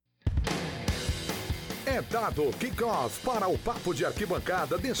É dado kickoff para o papo de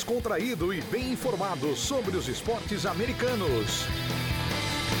arquibancada descontraído e bem informado sobre os esportes americanos.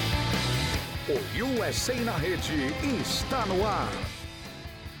 O USA na Rede está no ar.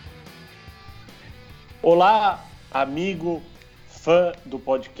 Olá, amigo, fã do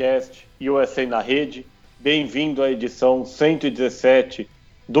podcast USA na Rede. Bem-vindo à edição 117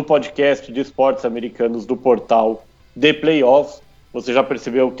 do podcast de esportes americanos do portal The Playoffs. Você já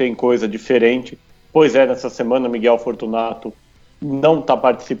percebeu que tem coisa diferente? Pois é, nessa semana Miguel Fortunato não está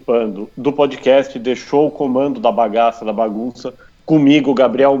participando do podcast, deixou o comando da bagaça, da bagunça, comigo,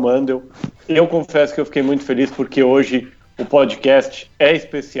 Gabriel Mandel. Eu confesso que eu fiquei muito feliz porque hoje o podcast é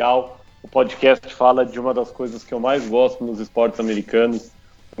especial. O podcast fala de uma das coisas que eu mais gosto nos esportes americanos,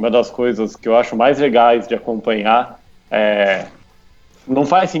 uma das coisas que eu acho mais legais de acompanhar. Não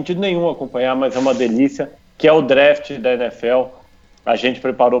faz sentido nenhum acompanhar, mas é uma delícia, que é o draft da NFL. A gente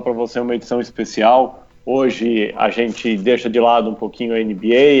preparou para você uma edição especial. Hoje a gente deixa de lado um pouquinho a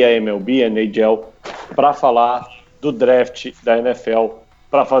NBA, a MLB, a NHL, para falar do draft da NFL,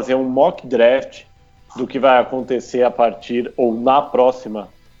 para fazer um mock draft do que vai acontecer a partir ou na próxima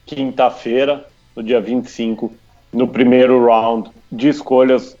quinta-feira, no dia 25, no primeiro round de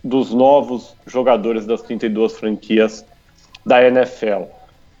escolhas dos novos jogadores das 32 franquias da NFL.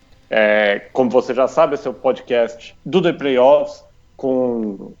 Como você já sabe, esse é o podcast do The Playoffs,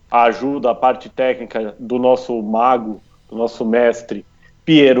 com a ajuda, a parte técnica do nosso mago, do nosso mestre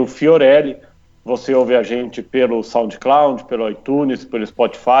Piero Fiorelli. Você ouve a gente pelo SoundCloud, pelo iTunes, pelo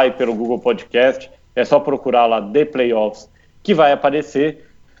Spotify, pelo Google Podcast. É só procurar lá The Playoffs que vai aparecer.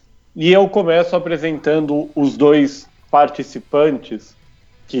 E eu começo apresentando os dois participantes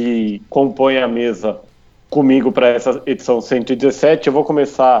que compõem a mesa comigo para essa edição 117. Eu vou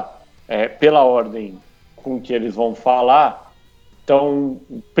começar pela ordem com que eles vão falar. Então,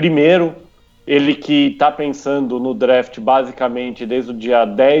 primeiro, ele que está pensando no draft basicamente desde o dia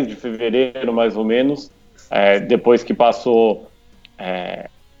 10 de fevereiro, mais ou menos, depois que passou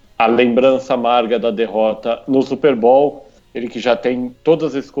a lembrança amarga da derrota no Super Bowl. Ele que já tem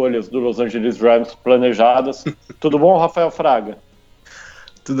todas as escolhas do Los Angeles Rams planejadas. Tudo bom, Rafael Fraga?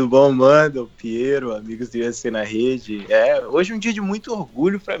 Tudo bom, Mandel, Piero, amigos do USA na Rede. Hoje é um dia de muito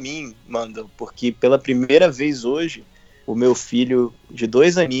orgulho para mim, Mandel, porque pela primeira vez hoje, o meu filho de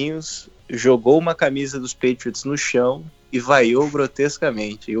 2 aninhos jogou uma camisa dos Patriots no chão e vaiou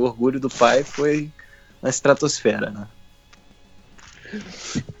grotescamente. E o orgulho do pai foi na estratosfera, né?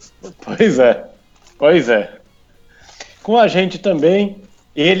 Pois é. Com a gente também,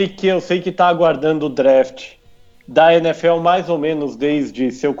 ele que eu sei que está aguardando o draft da NFL mais ou menos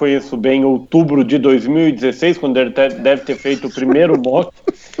desde, se eu conheço bem, outubro de 2016, quando ele deve ter feito o primeiro mock,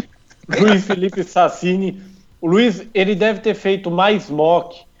 Luiz Felipe Sassini. O Luiz, ele deve ter feito mais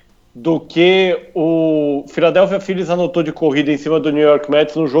mock do que o Philadelphia Phillies anotou de corrida em cima do New York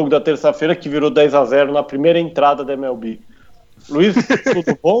Mets no jogo da terça-feira, que virou 10-0 na primeira entrada da MLB. Luiz,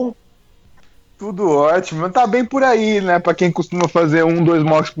 tudo bom? Tudo ótimo, tá bem por aí, né? Para quem costuma fazer 2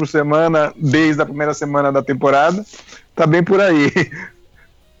 mocks por semana desde a primeira semana da temporada, tá bem por aí.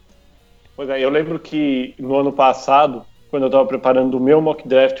 Pois é, eu lembro que no ano passado, quando eu estava preparando o meu mock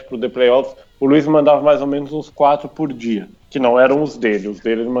draft para o The Playoffs, o Luiz mandava mais ou menos uns 4 por dia, que não eram os dele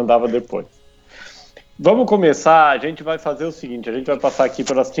ele mandava depois. Vamos começar, a gente vai fazer o seguinte, a gente vai passar aqui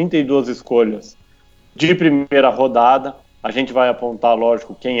pelas 32 escolhas de primeira rodada, a gente vai apontar,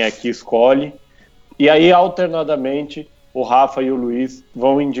 lógico, quem é que escolhe, e aí, alternadamente, o Rafa e o Luiz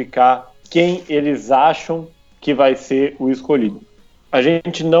vão indicar quem eles acham que vai ser o escolhido. A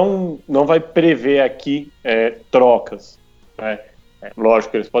gente não vai prever aqui trocas. Né?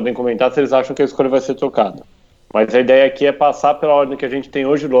 Lógico, eles podem comentar se eles acham que a escolha vai ser trocada. Mas a ideia aqui é passar pela ordem que a gente tem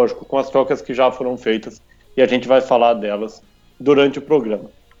hoje, lógico, com as trocas que já foram feitas, e a gente vai falar delas durante o programa.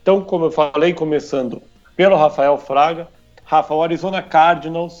 Então, como eu falei, começando pelo Rafael Fraga. Rafa, o Arizona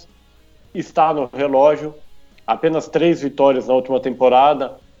Cardinals está no relógio, apenas 3 vitórias na última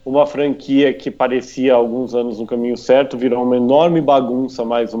temporada, uma franquia que parecia há alguns anos no caminho certo, virou uma enorme bagunça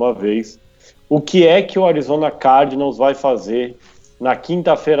mais uma vez. O que é que o Arizona Cardinals vai fazer na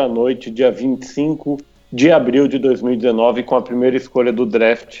quinta-feira à noite, dia 25 de abril de 2019, com a primeira escolha do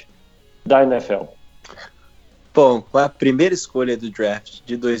draft da NFL? Bom, com a primeira escolha do draft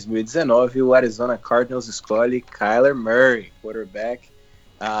de 2019, o Arizona Cardinals escolhe Kyler Murray, quarterback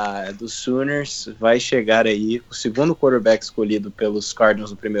dos Sooners. Vai chegar aí o segundo quarterback escolhido pelos Cardinals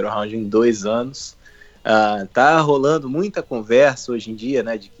no primeiro round em 2 anos. Tá rolando muita conversa hoje em dia,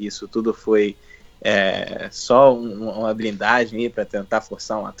 né, de que isso tudo foi só uma blindagem para tentar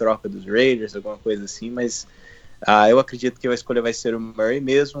forçar uma troca dos Raiders, alguma coisa assim, mas Eu acredito que a escolha vai ser o Murray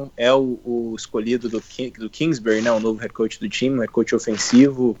mesmo. É o escolhido do Kingsbury, né, o novo head coach do time, um head coach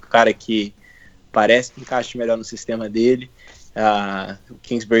ofensivo, cara que parece que encaixa melhor no sistema dele. O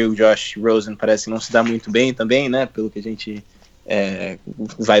Kingsbury e o Josh Rosen parece não se dar muito bem também, né? Pelo que a gente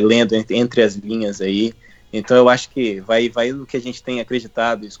vai lendo entre as linhas aí. Então eu acho que vai do que a gente tem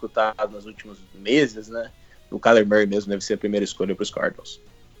acreditado e escutado nos últimos meses, né? O Kyler Murray mesmo deve ser a primeira escolha para os Cardinals.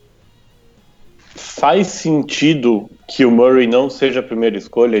 Faz sentido que o Murray não seja a primeira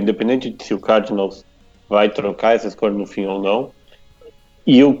escolha, independente de se o Cardinals vai trocar essa escolha no fim ou não.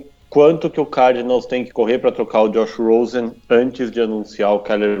 E o quanto que o Cardinals tem que correr para trocar o Josh Rosen antes de anunciar o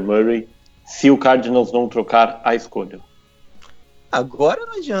Kyler Murray, se o Cardinals não trocar a escolha? Agora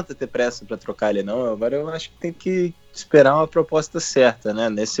não adianta ter pressa para trocar ele, não. Agora eu acho que tem que esperar uma proposta certa, né?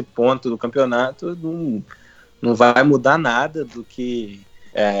 Nesse ponto do campeonato, não vai mudar nada do que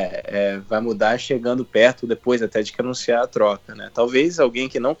vai mudar chegando perto, depois até de que anunciar a troca, né? Talvez alguém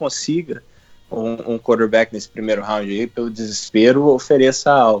que não consiga um quarterback nesse primeiro round aí, pelo desespero,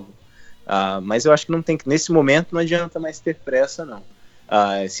 ofereça algo. Mas eu acho que nesse momento não adianta mais ter pressa, não.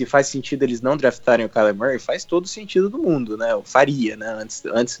 Se faz sentido eles não draftarem o Kyler Murray, faz todo sentido do mundo, né? Eu faria, né?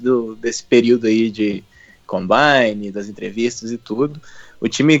 Antes desse período aí de combine, das entrevistas e tudo. O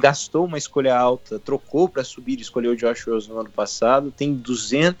time gastou uma escolha alta, trocou para subir e escolheu o Josh Rosen no ano passado. Tem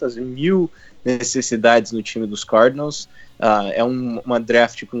 200 mil necessidades no time dos Cardinals. É uma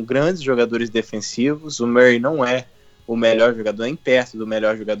draft com grandes jogadores defensivos. O Murray não é o melhor jogador, nem perto do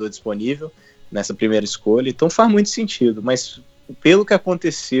melhor jogador disponível nessa primeira escolha. Então faz muito sentido, mas pelo que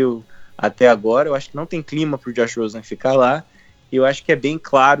aconteceu até agora, eu acho que não tem clima para o Josh Rosen ficar lá, e eu acho que é bem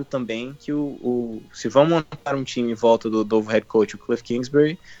claro também que se vão montar um time em volta do novo head coach, o Cliff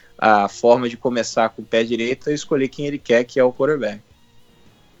Kingsbury, a forma de começar com o pé direito é escolher quem ele quer, que é o quarterback.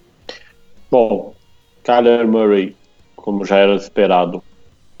 Bom, Kyler Murray, como já era esperado,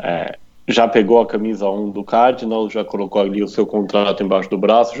 já pegou a camisa 1 do Cardinals, já colocou ali o seu contrato embaixo do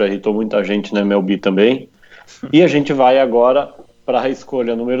braço, já irritou muita gente na MLB também. E a gente vai agora para a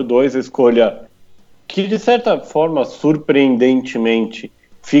escolha número 2, a escolha que, de certa forma, surpreendentemente,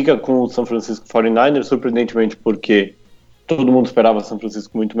 fica com o San Francisco 49ers, surpreendentemente porque todo mundo esperava São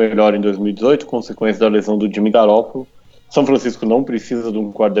Francisco muito melhor em 2018, consequência da lesão do Jimmy Garoppolo. São Francisco não precisa de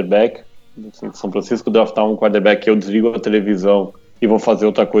um quarterback. Assim, São Francisco draftar um quarterback, eu desligo a televisão e vou fazer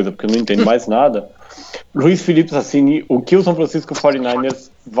outra coisa porque eu não entendo mais nada. Luiz Felipe Sassini, o que o São Francisco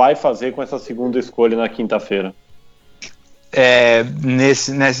 49ers vai fazer com essa segunda escolha na quinta-feira?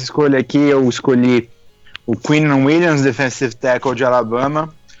 Nessa escolha aqui eu escolhi o Quinnen Williams, defensive tackle de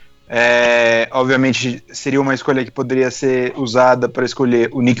Alabama. Obviamente seria uma escolha que poderia ser usada para escolher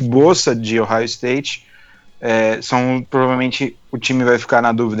o Nick Bosa de Ohio State. Provavelmente o time vai ficar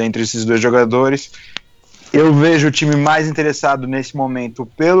na dúvida entre esses dois jogadores. Eu vejo o time mais interessado nesse momento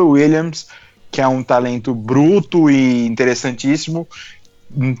pelo Williams, que é um talento bruto e interessantíssimo,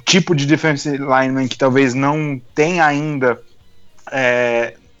 um tipo de defensive lineman que talvez não tenha ainda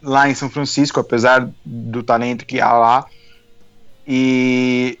lá em São Francisco, apesar do talento que há lá.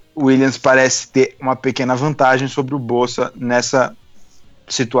 E o Williams parece ter uma pequena vantagem sobre o Bosa nessa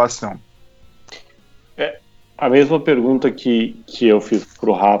situação. A mesma pergunta que eu fiz para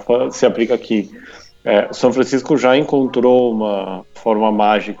o Rafa se aplica aqui. O São Francisco já encontrou uma forma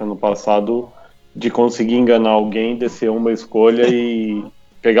mágica no passado de conseguir enganar alguém, descer uma escolha e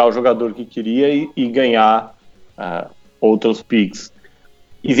pegar o jogador que queria e ganhar outros picks.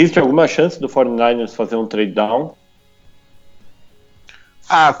 Existe alguma chance do 49ers fazer um trade down?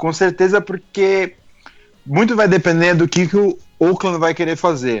 Com certeza, porque muito vai depender do que o Oakland vai querer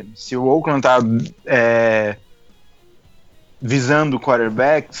fazer. Se o Oakland está visando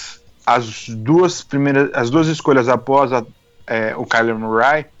quarterbacks, as duas escolhas após o Kyler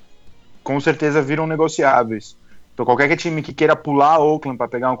Murray com certeza viram negociáveis. Então qualquer time que queira pular Oakland para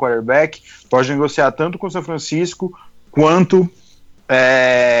pegar um quarterback pode negociar tanto com o São Francisco quanto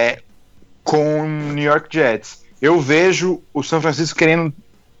com o New York Jets. Eu vejo o São Francisco querendo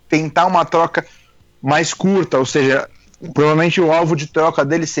tentar uma troca mais curta, ou seja, provavelmente o alvo de troca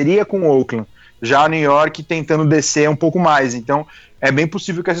dele seria com o Oakland, já o New York tentando descer um pouco mais. Então é bem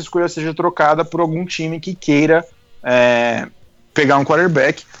possível que essa escolha seja trocada por algum time que queira pegar um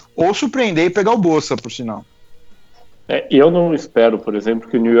quarterback ou surpreender e pegar o Bosa, por sinal. Eu não espero, por exemplo,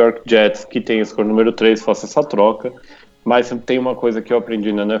 que o New York Jets, que tem a escolha número 3, faça essa troca, mas tem uma coisa que eu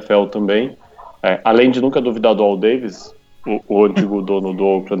aprendi na NFL também, além de nunca duvidar do Al Davis, o antigo dono do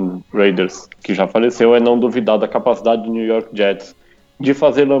Oakland Raiders, que já faleceu, é não duvidar da capacidade do New York Jets de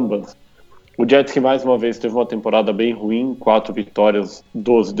fazer lambança. O Jets, que mais uma vez teve uma temporada bem ruim, 4 vitórias,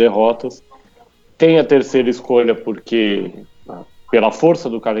 12 derrotas, tem a terceira escolha porque, pela força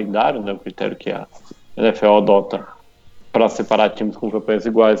do calendário, né, o critério que a NFL adota para separar times com campanhas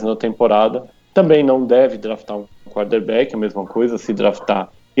iguais na temporada, também não deve draftar um quarterback, a mesma coisa, se draftar,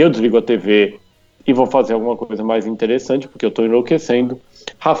 eu desligo a TV e vou fazer alguma coisa mais interessante, porque eu estou enlouquecendo.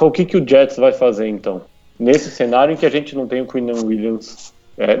 Rafa, o que o Jets vai fazer, então, nesse cenário em que a gente não tem o Quinnen Williams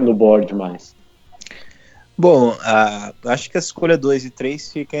no board mais? Bom, acho que a escolha 2 e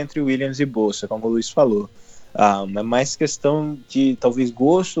 3 fica entre Williams e Bosa, como o Luiz falou. É mais questão de talvez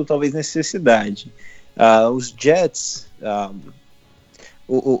gosto, talvez necessidade. Os Jets,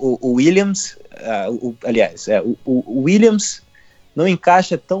 o Williams, o Williams não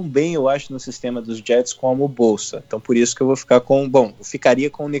encaixa tão bem, eu acho, no sistema dos Jets como o Bosa. Então, por isso que eu vou ficar eu ficaria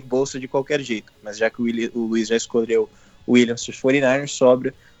com o Nick Bosa de qualquer jeito, mas já que o Luiz já escolheu o Williams para os 49ers,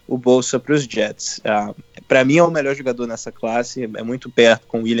 sobra o Bosa para os Jets. Para mim é o melhor jogador nessa classe, é muito perto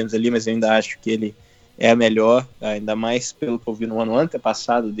com o Williams ali, mas eu ainda acho que ele é melhor, ainda mais pelo que eu vi no ano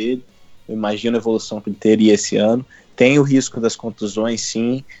antepassado dele. Eu imagino a evolução que ele teria esse ano. Tem o risco das contusões,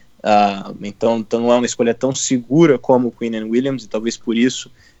 sim, então não é uma escolha tão segura como o Quinnen Williams, e talvez por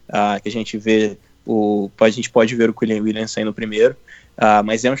isso que a gente pode ver o Quinnen Williams saindo primeiro,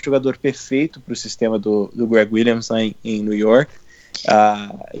 mas é um jogador perfeito para o sistema do Greg Williams lá em New York,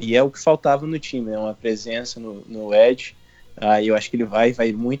 e é o que faltava no time, né? Uma presença no edge, e eu acho que ele vai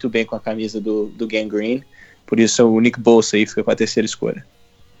muito bem com a camisa do Gang Green, por isso o Nick Bosa aí fica com a terceira escolha.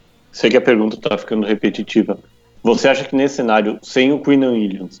 Sei que a pergunta está ficando repetitiva. Você acha que nesse cenário, sem o Quinnen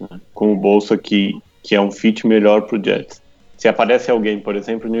Williams, né, com o Bosa que é um fit melhor para o Jets, se aparece alguém, por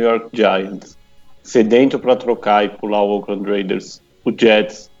exemplo, o New York Giants, sedento para trocar e pular o Oakland Raiders, o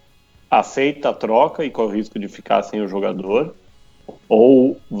Jets aceita a troca e corre o risco de ficar sem o jogador?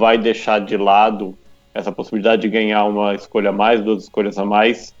 Ou vai deixar de lado essa possibilidade de ganhar uma escolha a mais, 2 escolhas a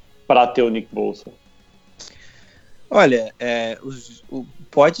mais, para ter o Nick Bosa? Olha,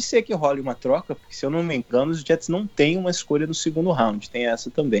 pode ser que role uma troca, porque se eu não me engano, os Jets não têm uma escolha no segundo round, tem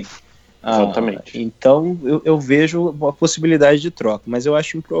essa também. Exatamente. Então eu vejo uma possibilidade de troca, mas eu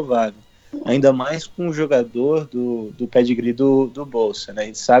acho improvável. Ainda mais com o jogador do pedigree do Bosa, né? A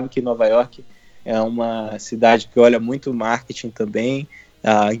gente sabe que Nova York é uma cidade que olha muito marketing também,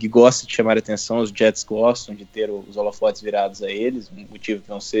 que gosta de chamar a atenção, os Jets gostam de ter os holofotes virados a eles, um motivo que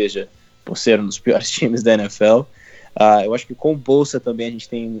não seja por ser um dos piores times da NFL. Eu acho que com o Bosa também a gente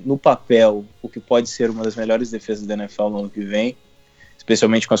tem no papel o que pode ser uma das melhores defesas da NFL no ano que vem,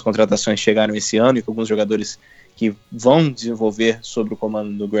 especialmente com as contratações que chegaram esse ano e com alguns jogadores que vão desenvolver sob o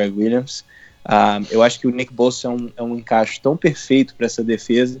comando do Greg Williams. Eu acho que o Nick Bosa é um encaixe tão perfeito para essa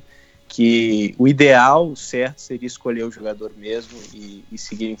defesa que o ideal, certo, seria escolher o jogador mesmo e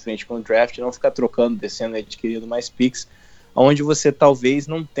seguir em frente com o draft, não ficar trocando, descendo e adquirindo mais picks, onde você talvez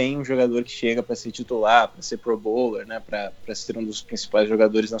não tenha um jogador que chega para ser titular, para ser pro bowler, né, para ser um dos principais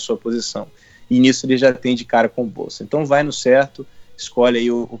jogadores na sua posição. E nisso ele já tem de cara com o Bosa. Então vai no certo, escolhe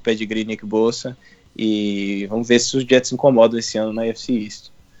aí o pedigree Nick Bosa e vamos ver se os Jets incomodam esse ano na AFC East.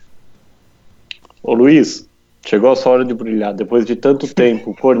 Ô Luiz, chegou a sua hora de brilhar. Depois de tanto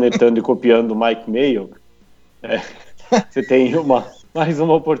tempo cornetando e copiando o Mike Mayock, você tem mais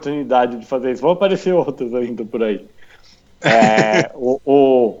uma oportunidade de fazer isso. Vão aparecer outras ainda por aí.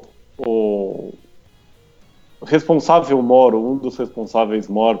 O responsável Moro, um dos responsáveis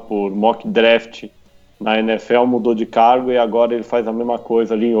Moro por mock draft na NFL, mudou de cargo e agora ele faz a mesma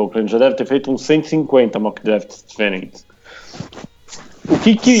coisa ali em Oakland. Já deve ter feito uns 150 mock drafts diferentes.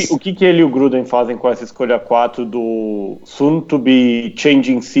 O que ele e o Gruden fazem com essa escolha 4 do soon to be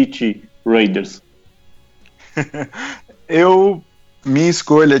changing city Raiders? Minha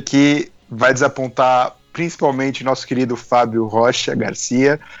escolha aqui vai desapontar principalmente nosso querido Fábio Rocha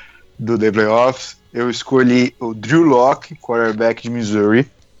Garcia, do The Playoffs. Eu escolhi o Drew Lock, quarterback de Missouri.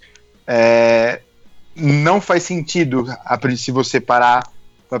 Não faz sentido, se você parar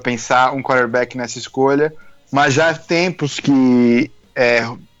para pensar, um quarterback nessa escolha, mas já há tempos que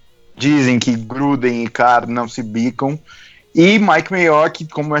dizem que Gruden e Carr não se bicam, e Mike Mayock,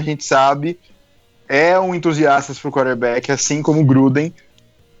 como a gente sabe, é um entusiasta para o quarterback, assim como Gruden,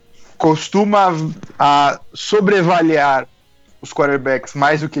 costuma sobreavaliar os quarterbacks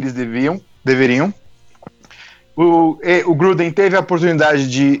mais do que eles deveriam. O Gruden teve a oportunidade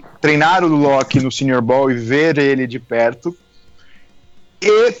de treinar o Locke no Senior Bowl e ver ele de perto.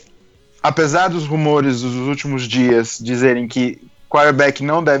 E, apesar dos rumores dos últimos dias dizerem que quarterback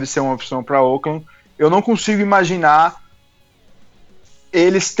não deve ser uma opção para Oakland, eu não consigo imaginar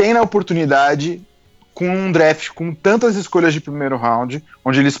eles tendo a oportunidade com um draft com tantas escolhas de primeiro round,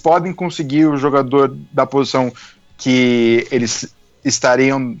 onde eles podem conseguir o jogador da posição que eles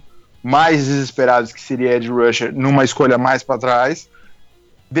estariam mais desesperados, que seria Ed Rusher, numa escolha mais para trás,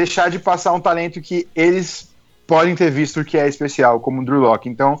 deixar de passar um talento que eles podem ter visto que é especial, como o Drew Lock.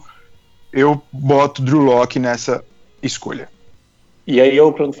 Então, eu boto Drew Lock nessa escolha. E aí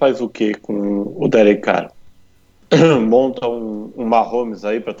Oakland faz o que com o Derek Carr? Monta um Mahomes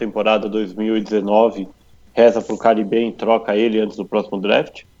aí para a temporada 2019, reza pro cara ir bem, troca ele antes do próximo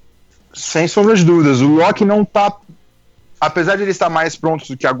draft? Sem sombra de dúvidas, o Lock não tá, apesar de ele estar mais pronto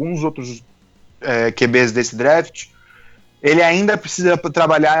do que alguns outros QBs desse draft, ele ainda precisa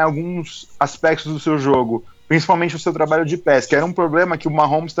trabalhar em alguns aspectos do seu jogo, principalmente o seu trabalho de pés, que era um problema que o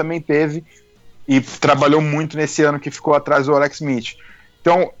Mahomes também teve e trabalhou muito nesse ano que ficou atrás do Alex Smith.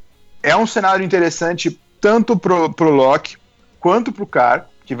 Então, é um cenário interessante tanto pro Locke quanto pro Carr,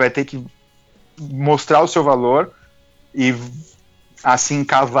 que vai ter que mostrar o seu valor e assim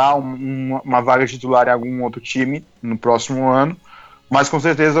cavar uma vaga titular em algum outro time no próximo ano, mas com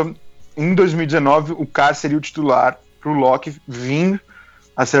certeza em 2019 o Carr seria o titular pro Locke vir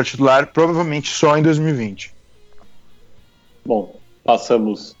a ser o titular provavelmente só em 2020. Bom,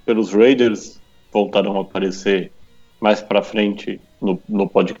 passamos pelos Raiders, voltarão a aparecer mais para frente no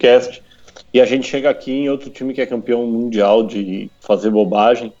podcast. E a gente chega aqui em outro time que é campeão mundial de fazer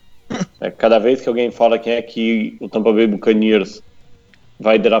bobagem. Cada vez que alguém fala quem é que o Tampa Bay Buccaneers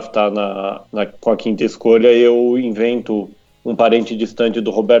vai draftar com a quinta escolha, eu invento um parente distante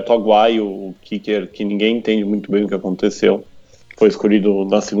do Roberto Aguayo, o kicker que ninguém entende muito bem o que aconteceu. Foi escolhido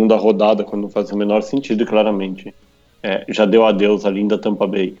na segunda rodada, quando não faz o menor sentido, e claramente já deu adeus à linda Tampa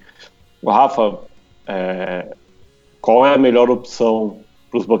Bay. O Rafa, qual é a melhor opção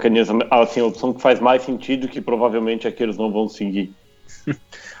para os Buccaneers? Assim, a opção que faz mais sentido, que provavelmente é que eles não vão seguir.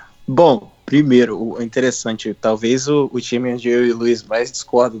 Bom, primeiro, o interessante, talvez o time onde eu e o Luiz mais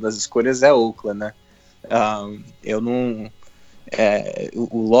discordam das escolhas é Oakland, né? Eu não...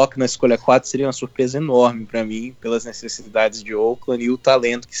 o Locke na escolha 4 seria uma surpresa enorme para mim, pelas necessidades de Oakland e o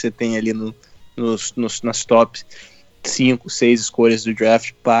talento que você tem ali nas top 5, 6 escolhas do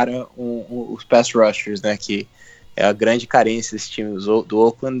draft para os pass rushers, né? Que é a grande carência desse time do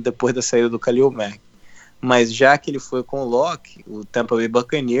Oakland depois da saída do Khalil Mack. Mas já que ele foi com o Locke, o Tampa Bay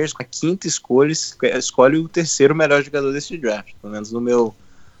Buccaneers, com a quinta escolha, escolhe o terceiro melhor jogador desse draft, pelo menos no meu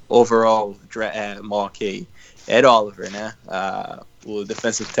overall mock aí. Ed Oliver, né? O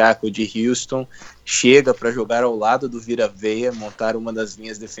defensive tackle de Houston, chega para jogar ao lado do Vita Vea, montar uma das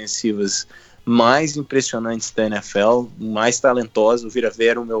linhas defensivas mais impressionantes da NFL, mais talentosa. O Vita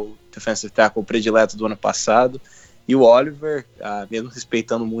Vea era o meu defensive tackle predileto do ano passado, e o Oliver, mesmo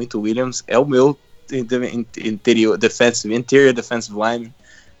respeitando muito o Williams, é o meu interior defensive lineman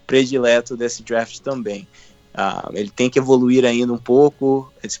predileto desse draft também. Ele tem que evoluir ainda um pouco,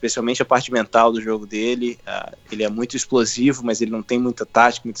 especialmente a parte mental do jogo dele. Ele é muito explosivo, mas ele não tem muita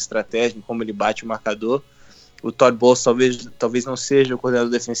tática, muita estratégia em como ele bate o marcador. O Todd Bowles talvez não seja o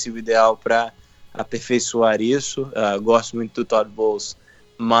coordenador defensivo ideal para aperfeiçoar isso. Gosto muito do Todd Bowles,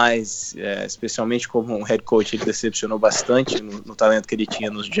 mas especialmente como um head coach, ele decepcionou bastante no talento que ele tinha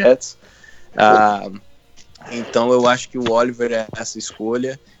nos Jets. Então eu acho que o Oliver é essa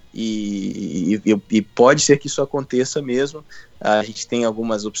escolha e pode ser que isso aconteça mesmo. A gente tem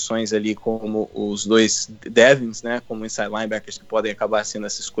algumas opções ali, como os dois Devins, né, como inside linebackers, que podem acabar sendo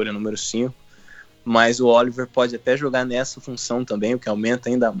essa escolha número 5, mas o Oliver pode até jogar nessa função também, o que aumenta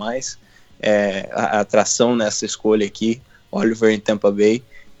ainda mais a atração nessa escolha aqui. Oliver em Tampa Bay.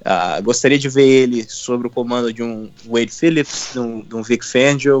 Gostaria de ver ele sob o comando de um Wade Phillips, de um Vic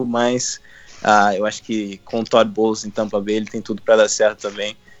Fangio, mas eu acho que com o Todd Bowles em Tampa Bay ele tem tudo para dar certo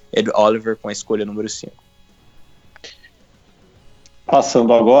também. Ed Oliver com a escolha número 5.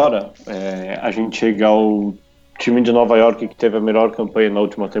 Passando agora, a gente chega ao time de Nova York que teve a melhor campanha na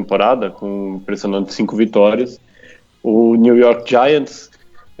última temporada, com impressionantes 5 vitórias. O New York Giants,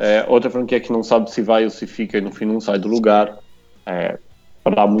 outra franquia que não sabe se vai ou se fica e no fim não sai do lugar.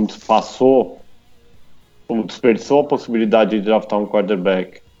 Para muitos desperdiçou a possibilidade de draftar um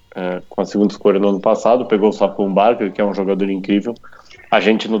quarterback com a segunda escolha no ano passado, pegou o Saquon Barkley, que é um jogador incrível. A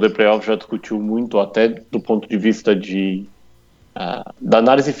gente no The Playoff já discutiu muito, até do ponto de vista da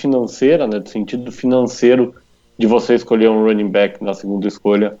análise financeira, né, do sentido financeiro de você escolher um running back na segunda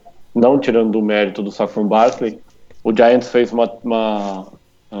escolha, não tirando o mérito do Saquon Barkley. O Giants fez uma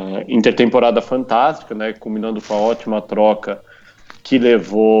intertemporada fantástica, né, culminando com a ótima troca que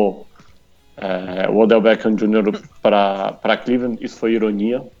levou o Odell Beckham Jr. para Cleveland. Isso foi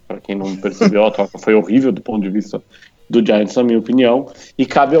ironia, para quem não percebeu, a troca foi horrível do ponto de vista do Giants, na minha opinião, e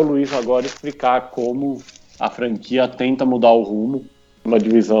cabe ao Luiz agora explicar como a franquia tenta mudar o rumo, uma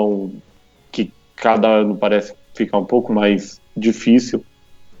divisão que cada ano parece ficar um pouco mais difícil,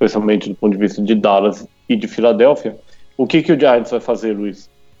 especialmente do ponto de vista de Dallas e de Filadélfia. O que o Giants vai fazer, Luiz?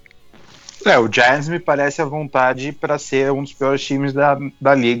 O Giants me parece à vontade para ser um dos piores times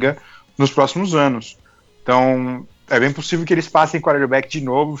da liga nos próximos anos. Então, é bem possível que eles passem quarterback de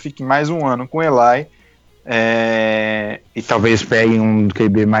novo, fiquem mais um ano com Eli, e talvez peguem um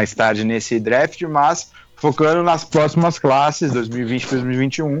QB mais tarde nesse draft, mas focando nas próximas classes, 2020 e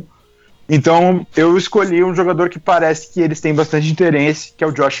 2021. Então, eu escolhi um jogador que parece que eles têm bastante interesse, que é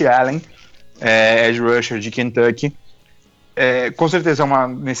o Josh Allen, edge rusher de Kentucky. Com certeza é uma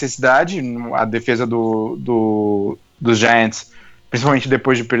necessidade. A defesa dos Giants, principalmente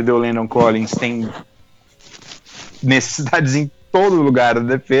depois de perder o Landon Collins, tem necessidades em todo lugar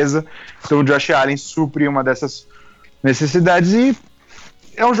da defesa. Então o Josh Allen supre uma dessas necessidades e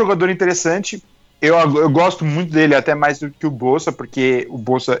é um jogador interessante. Eu gosto muito dele, até mais do que o Bosa, porque o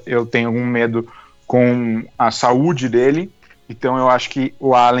Bosa eu tenho algum medo com a saúde dele. Então eu acho que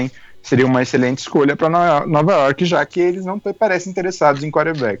o Allen seria uma excelente escolha para Nova York, já que eles não parecem interessados em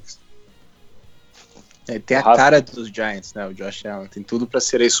quarterbacks. Tem a cara dos Giants, né? O Josh Allen tem tudo para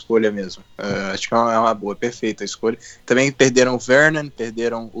ser a escolha mesmo. Acho que é uma boa, perfeita escolha. Também perderam o Vernon,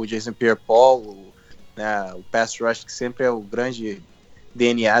 perderam o Jason Pierre-Paul, o pass rush, que sempre é o grande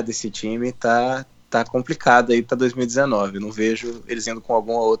DNA desse time, tá complicado aí para 2019. Eu não vejo eles indo com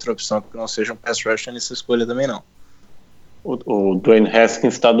alguma outra opção que não seja um pass rush nessa escolha também, não. O Dwayne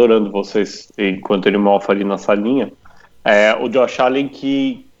Haskins está adorando vocês enquanto ele mofa ali na salinha. O Josh Allen,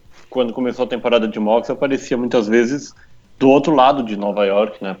 que quando começou a temporada de mocks, aparecia muitas vezes do outro lado de Nova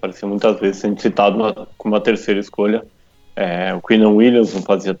York, né? Aparecia muitas vezes sendo citado como a terceira escolha. O Quinnen Williams não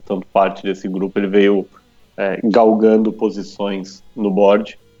fazia tanto parte desse grupo, ele veio galgando posições no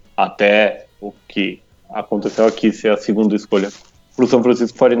board, até o que aconteceu aqui ser a segunda escolha para o San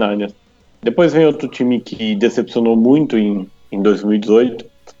Francisco 49ers. Depois vem outro time que decepcionou muito em 2018,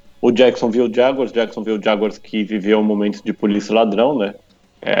 o Jacksonville Jaguars que viveu momentos de polícia ladrão, né?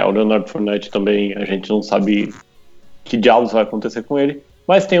 O Leonard Fournette também, a gente não sabe que diabos vai acontecer com ele,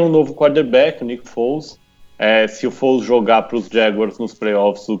 mas tem um novo quarterback, o Nick Foles. Se o Foles jogar para os Jaguars nos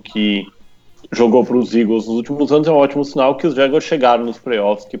playoffs o que jogou para os Eagles nos últimos anos, é um ótimo sinal que os Jaguars chegaram nos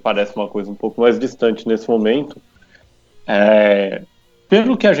playoffs, que parece uma coisa um pouco mais distante nesse momento.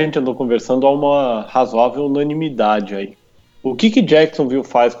 Pelo que a gente andou conversando, há uma razoável unanimidade aí. O que Jacksonville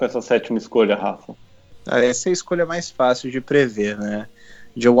faz com essa sétima escolha, Rafa? Essa é a escolha mais fácil de prever, né?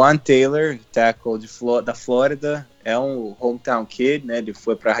 Jawan Taylor, tackle da Flórida, é um hometown kid, né? Ele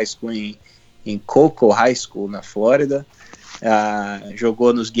foi para high school em Cocoa High School, na Flórida.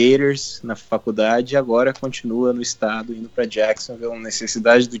 Jogou nos Gators na faculdade e agora continua no estado, indo para Jacksonville.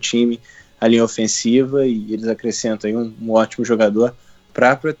 Necessidade do time, a linha ofensiva, e eles acrescentam aí um ótimo jogador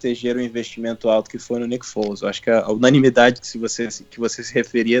para proteger o investimento alto que foi no Nick Foles. Eu acho que a unanimidade que você se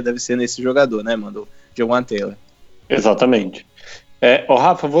referia deve ser nesse jogador, né, mano? Jawan Taylor. Exatamente.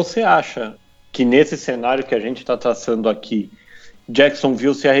 Rafa, você acha que nesse cenário que a gente está traçando aqui,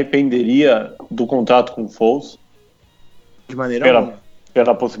 Jacksonville se arrependeria do contrato com o Foles? De maneira alguma.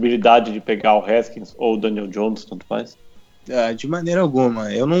 Pela possibilidade de pegar o Haskins ou o Daniel Jones, tanto faz? De maneira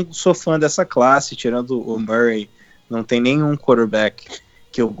alguma. Eu não sou fã dessa classe, tirando o Murray. Não tem nenhum quarterback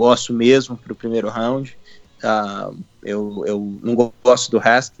que eu gosto mesmo para o primeiro round. Eu não gosto do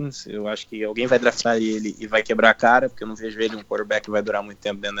Haskins. Eu acho que alguém vai draftar ele e vai quebrar a cara, porque eu não vejo ele um quarterback que vai durar muito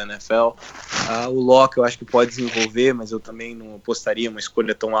tempo dentro da NFL. O Locke eu acho que pode desenvolver, mas eu também não apostaria uma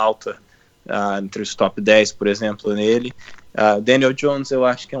escolha tão alta entre os top 10, por exemplo, nele. Daniel Jones eu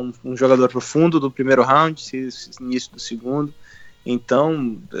acho que é um jogador profundo do primeiro round, início do segundo.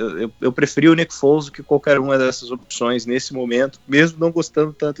 Então eu preferi o Nick Foles do que qualquer uma dessas opções nesse momento, mesmo não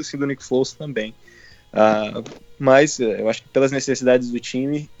gostando tanto assim do Nick Foles também. Mas eu acho que pelas necessidades do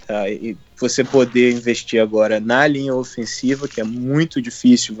time, e você poder investir agora na linha ofensiva, que é muito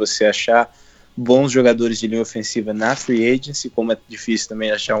difícil você achar bons jogadores de linha ofensiva na free agency, como é difícil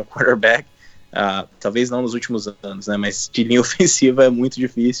também achar um quarterback, talvez não nos últimos anos, né, mas de linha ofensiva é muito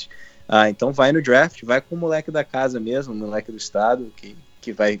difícil. Então vai no draft, vai com o moleque da casa mesmo, o moleque do estado,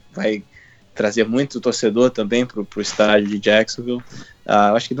 que vai trazer muito torcedor também pro estádio de Jacksonville.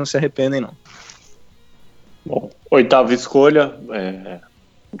 Eu acho que não se arrependem, não. Bom, oitava escolha,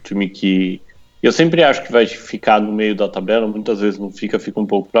 um time que eu sempre acho que vai ficar no meio da tabela, muitas vezes não fica um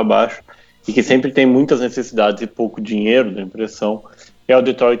pouco para baixo, e que sempre tem muitas necessidades e pouco dinheiro, da impressão, é o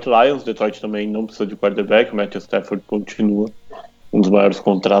Detroit Lions. Detroit também não precisa de quarterback, o Matthew Stafford continua um dos maiores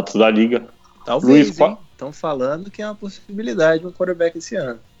contratos da liga. Talvez, estão falando que é uma possibilidade um quarterback esse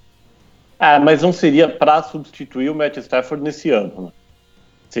ano. Mas não seria para substituir o Matthew Stafford nesse ano, né?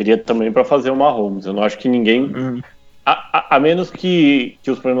 Seria também para fazer uma Mahomes. Eu não acho que ninguém A menos que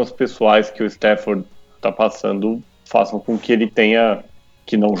os problemas pessoais que o Stafford está passando façam com que ele tenha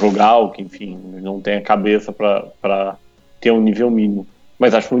que não jogar, ou que, enfim, não tenha cabeça para ter um nível mínimo.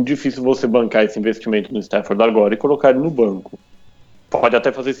 Mas acho muito difícil você bancar esse investimento no Stafford agora e colocar ele no banco. Pode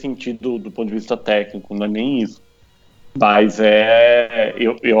até fazer sentido do ponto de vista técnico, não é nem isso. Mas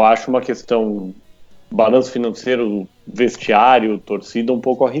eu acho uma questão balanço financeiro, vestiário, torcida, um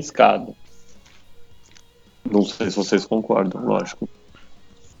pouco arriscado. Não sei se vocês concordam, lógico.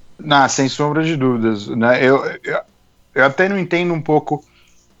 Não, sem sombra de dúvidas, né? Eu até não entendo um pouco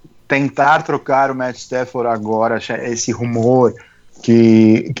tentar trocar o Matt Stafford agora, esse rumor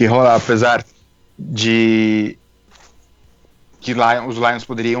que rola, apesar de que os Lions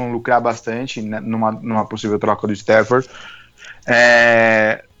poderiam lucrar bastante, né, numa possível troca do Stafford.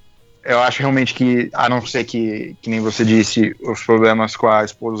 Eu acho realmente que, a não ser que nem você disse, os problemas com a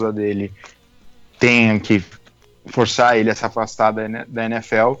esposa dele tenham que forçar ele a se afastar da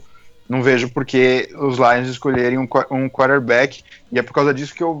NFL, não vejo por que os Lions escolherem um quarterback, e é por causa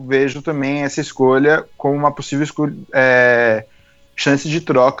disso que eu vejo também essa escolha como uma possível chance de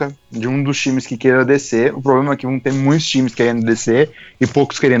troca de um dos times que queira descer. O problema é que vão ter muitos times querendo descer e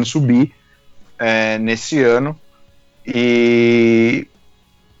poucos querendo subir nesse ano, e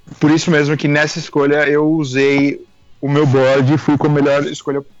por isso mesmo que nessa escolha eu usei o meu board e fui com a melhor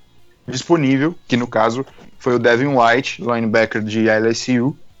escolha disponível, que no caso foi o Devin White, linebacker de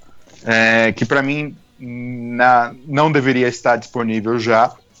LSU, que para mim não deveria estar disponível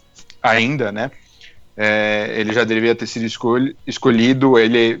já ainda, né? Ele já deveria ter sido escolhido.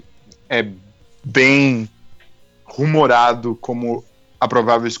 Ele é bem rumorado como a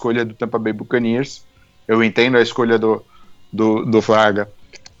provável escolha do Tampa Bay Buccaneers. Eu entendo a escolha do Fraga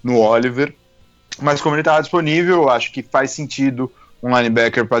no Oliver, mas como ele estava disponível, acho que faz sentido um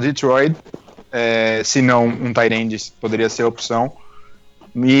linebacker para Detroit, se não um tight end poderia ser a opção,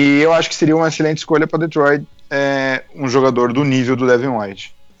 e eu acho que seria uma excelente escolha para Detroit, um jogador do nível do Devin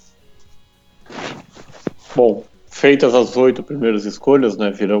White. Bom, feitas as 8 primeiras escolhas, né,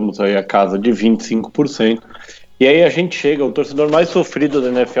 viramos aí a casa de 25%, e aí a gente chega, o torcedor mais sofrido da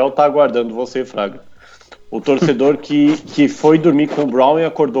NFL está aguardando você, Fraga. O torcedor que foi dormir com o Brown e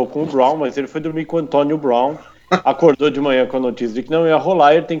acordou com o Brown, mas ele foi dormir com o Antonio Brown, acordou de manhã com a notícia de que não ia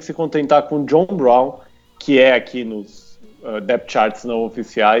rolar, ele tem que se contentar com o John Brown, que é aqui nos depth charts não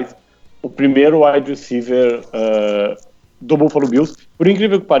oficiais, o primeiro wide receiver do Buffalo Bills. Por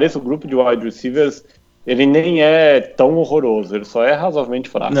incrível que pareça, o grupo de wide receivers, ele nem é tão horroroso, ele só é razoavelmente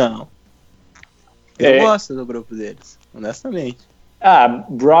fraco. Não. Eu gosto do grupo deles, honestamente.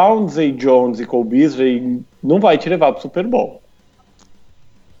 Brown, Zay Jones e Cole Beasley não vai te levar pro Super Bowl.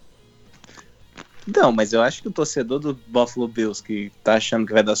 Não, mas eu acho que o torcedor do Buffalo Bills que tá achando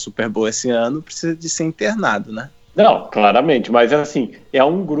que vai dar Super Bowl esse ano precisa de ser internado, né? Não, claramente, mas assim, é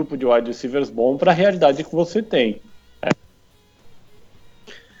um grupo de wide receivers bom para a realidade que você tem.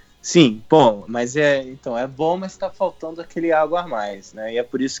 Sim, bom, mas então é bom, mas tá faltando aquele algo a mais, né? E é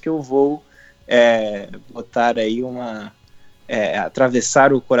por isso que eu vou botar aí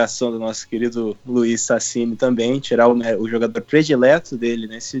atravessar o coração do nosso querido Luiz Sassini também, tirar o jogador predileto dele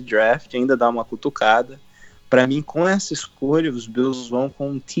nesse draft, ainda dar uma cutucada. Para mim, com essa escolha, os Bills vão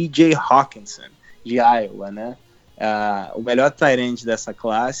com TJ Hawkinson, de Iowa, né? O melhor tight end dessa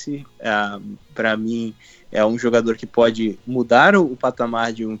classe, para mim, é um jogador que pode mudar o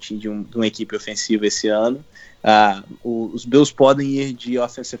patamar de uma equipe ofensiva esse ano. Os Bills podem ir de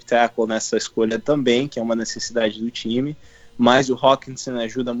offensive tackle nessa escolha também, que é uma necessidade do time, mas o Hawkinson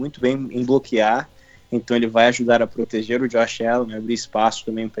ajuda muito bem em bloquear, então ele vai ajudar a proteger o Josh Allen, abrir espaço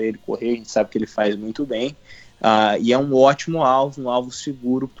também para ele correr, a gente sabe que ele faz muito bem, e é um ótimo alvo, um alvo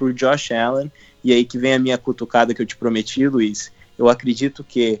seguro para o Josh Allen. E aí que vem a minha cutucada que eu te prometi, Luiz. Eu acredito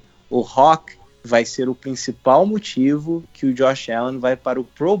que o Hawk vai ser o principal motivo que o Josh Allen vai para o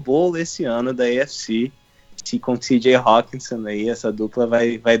Pro Bowl esse ano da AFC. Se com TJ Hawkinson aí, essa dupla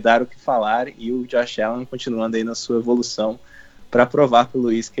vai dar o que falar, e o Josh Allen continuando aí na sua evolução para provar para o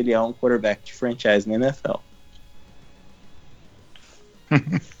Luiz que ele é um quarterback de franchise na NFL.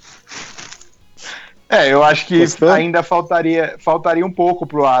 Eu acho que ainda faltaria um pouco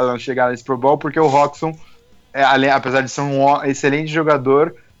pro Allen chegar nesse Pro Bowl, porque o Hawkinson, apesar de ser um excelente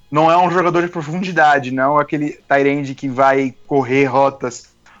jogador, não é um jogador de profundidade, não é aquele tight end que vai correr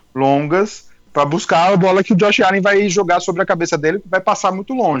rotas longas para buscar a bola que o Josh Allen vai jogar sobre a cabeça dele, que vai passar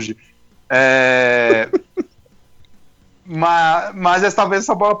muito longe. Mas talvez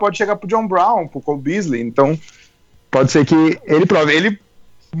essa bola pode chegar pro John Brown, pro Cole Beasley, então pode ser que ele prove. Ele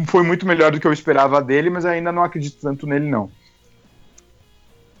foi muito melhor do que eu esperava dele, mas eu ainda não acredito tanto nele, não.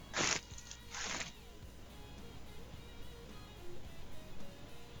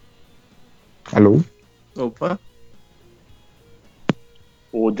 Alô? Opa.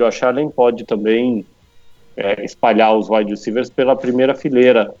 O Josh Allen pode também espalhar os wide receivers pela primeira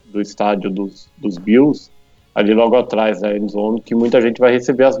fileira do estádio dos Bills, ali logo atrás da end zone, que muita gente vai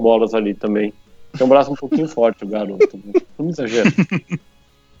receber as bolas ali também. Tem um braço um pouquinho forte o garoto, não exagero.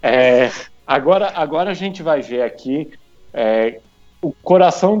 Agora a gente vai ver aqui o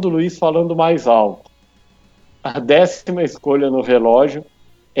coração do Luiz falando mais alto. A 10ª escolha no relógio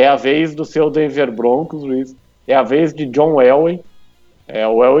é a vez do seu Denver Broncos, Luiz. É a vez de John Elway.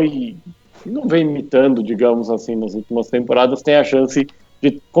 O Elway não vem imitando, digamos assim, nas últimas temporadas, tem a chance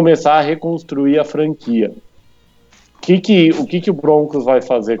de começar a reconstruir a franquia. O que o Broncos vai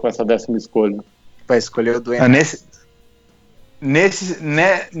fazer com essa 10ª escolha? Vai escolher o Dwayne.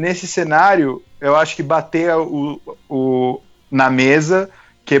 Nesse cenário, eu acho que bater na mesa,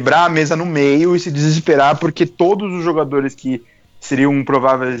 quebrar a mesa no meio e se desesperar, porque todos os jogadores que seriam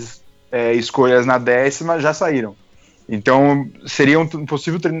prováveis escolhas na 10ª já saíram. Então, seria um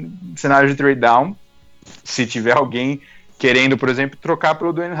possível cenário de trade down, se tiver alguém querendo, por exemplo, trocar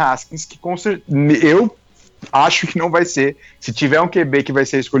pelo Dwayne Haskins, que eu acho que não vai ser. Se tiver um QB que vai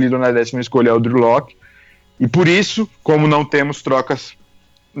ser escolhido na 10ª escolha, é o Drew Lock. E por isso, como não temos trocas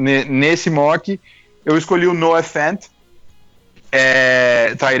nesse mock, eu escolhi o Noah Fant,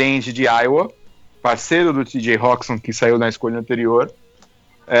 tight end de Iowa, parceiro do TJ Hawkinson, que saiu na escolha anterior.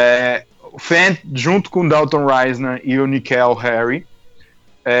 O Fant, junto com o Dalton Reisner e o N'Keal Harry,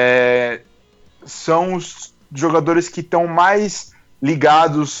 são os jogadores que estão mais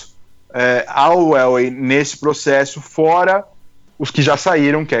ligados ao Elway nesse processo, fora os que já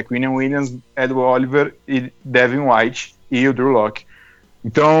saíram, que é Quinnen Williams, Ed Oliver e Devin White e o Drew Lock.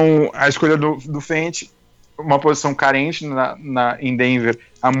 Então, a escolha do Fant, uma posição carente em Denver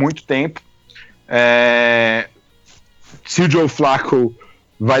há muito tempo. Se o Joe Flacco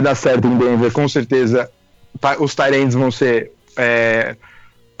vai dar certo em Denver, com certeza os tight ends vão ser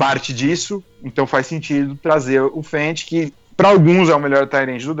parte disso, então faz sentido trazer o Fant, que para alguns é o melhor tight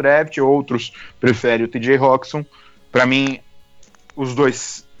end do draft, outros preferem o TJ Hawkinson. Para mim, os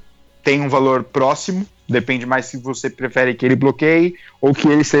dois têm um valor próximo, depende mais se você prefere que ele bloqueie ou que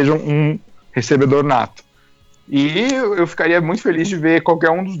ele seja um recebedor nato. E eu ficaria muito feliz de ver qualquer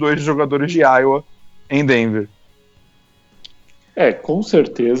um dos dois jogadores de Iowa em Denver. Com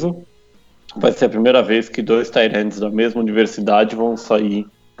certeza vai ser a primeira vez que 2 tight ends da mesma universidade vão sair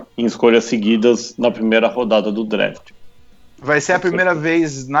em escolhas seguidas na primeira rodada do draft. Vai ser a primeira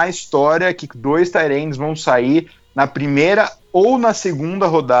vez na história que 2 tight ends vão sair na primeira ou na segunda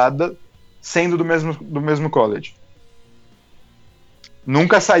rodada, sendo do mesmo college.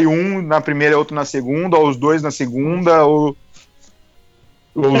 Nunca saiu um na primeira e outro na segunda, ou os dois na segunda, ou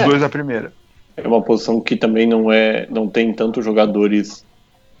os dois na primeira. É uma posição que também não tem tantos jogadores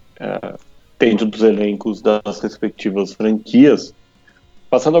dentro dos elencos das respectivas franquias.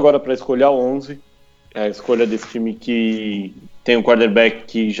 Passando agora para escolher a 11, a escolha desse time que tem um quarterback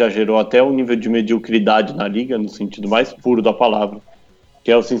que já gerou até um nível de mediocridade na liga, no sentido mais puro da palavra,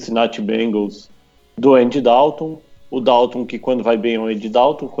 que é o Cincinnati Bengals, do Andy Dalton. O Dalton, que quando vai bem é o Andy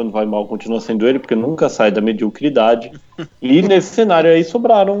Dalton, quando vai mal continua sendo ele, porque nunca sai da mediocridade. E nesse cenário aí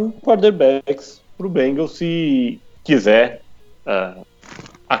sobraram quarterbacks para o Bengals se quiser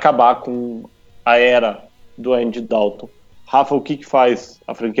acabar com a era do Andy Dalton. Rafa, o que faz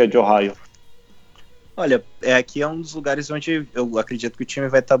a franquia de Ohio? Olha, aqui é um dos lugares onde eu acredito que o time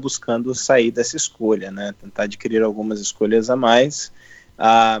vai estar buscando sair dessa escolha, né? Tentar adquirir algumas escolhas a mais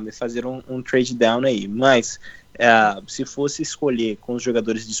e fazer um trade down aí. Mas se fosse escolher com os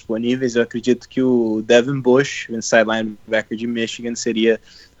jogadores disponíveis, eu acredito que o Devin Bush, o inside linebacker de Michigan, seria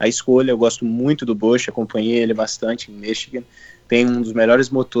a escolha. Eu gosto muito do Bush, acompanhei ele bastante em Michigan. Tem um dos melhores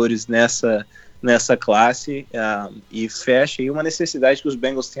motores nessa classe e fecha aí uma necessidade que os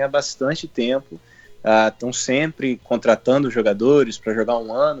Bengals têm há bastante tempo. Estão sempre contratando jogadores para jogar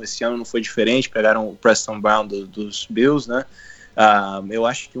um ano. Esse ano não foi diferente, pegaram o Preston Brown dos Bills, né? Eu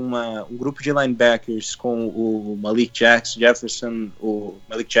acho que um grupo de linebackers com o Malik Jackson,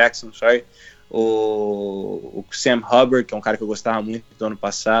 o Sam Hubbard, que é um cara que eu gostava muito do ano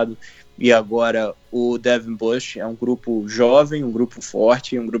passado, e agora o Devin Bush, é um grupo jovem, um grupo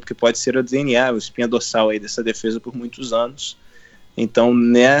forte, um grupo que pode ser o DNA, o espinha dorsal aí dessa defesa por muitos anos. Então,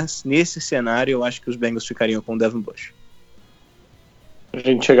 nesse cenário, eu acho que os Bengals ficariam com o Devin Bush. A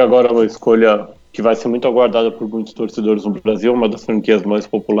gente chega agora a uma escolha que vai ser muito aguardada por muitos torcedores no Brasil, uma das franquias mais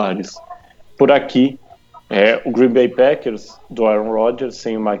populares por aqui. O Green Bay Packers, do Aaron Rodgers,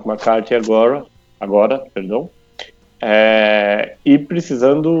 sem o Mike McCarthy agora, e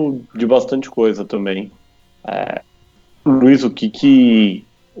precisando de bastante coisa também. Luiz, o que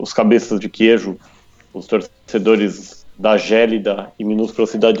os cabeças de queijo, os torcedores da gélida e minúscula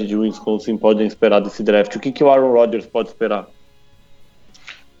cidade de Wisconsin podem esperar desse draft? O que o Aaron Rodgers pode esperar?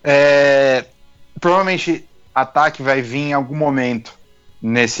 Provavelmente ataque vai vir em algum momento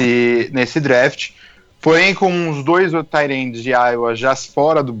nesse draft, porém com os 2 tight ends de Iowa já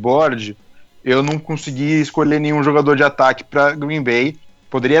fora do board, eu não consegui escolher nenhum jogador de ataque para Green Bay.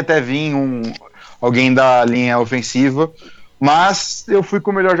 Poderia até vir alguém da linha ofensiva, mas eu fui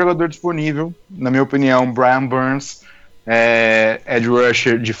com o melhor jogador disponível, na minha opinião, Brian Burns, edge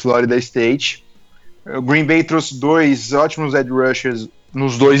rusher de Florida State. O Green Bay trouxe 2 ótimos edge rushers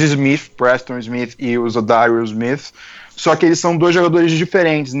nos 2 Smith, Preston Smith e o Zadarius Smith, só que eles são 2 jogadores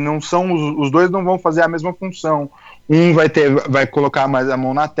diferentes, não são os 2 não vão fazer a mesma função. Um vai colocar mais a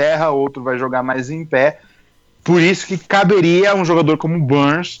mão na terra, outro vai jogar mais em pé. Por isso que caberia um jogador como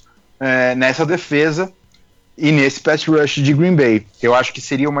Burns nessa defesa e nesse pass rush de Green Bay. Eu acho que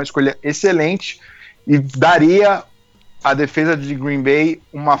seria uma escolha excelente e daria à defesa de Green Bay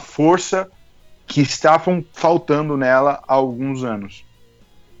uma força que estavam faltando nela há alguns anos.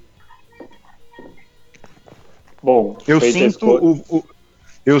 Bom,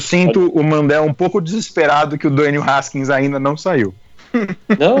 eu sinto o Mandel um pouco desesperado que o Dwayne Haskins ainda não saiu.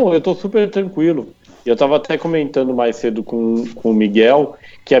 Não, eu tô super tranquilo. Eu tava até comentando mais cedo com o Miguel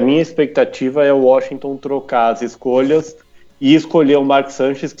que a minha expectativa é o Washington trocar as escolhas e escolher o Mark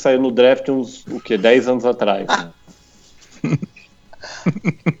Sanchez, que saiu no draft uns 10 anos atrás.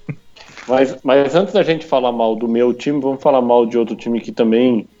 Mas antes da gente falar mal do meu time, vamos falar mal de outro time que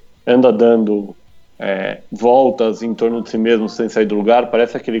também anda dando voltas em torno de si mesmo sem sair do lugar.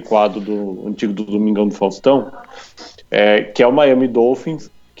 Parece aquele quadro antigo do Domingão do Faustão, que é o Miami Dolphins,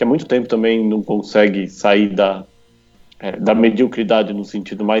 que há muito tempo também não consegue sair da mediocridade no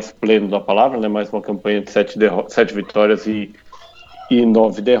sentido mais pleno da palavra, né? Mais uma campanha de 7 vitórias e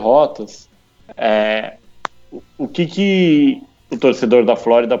 9 derrotas. O que o torcedor da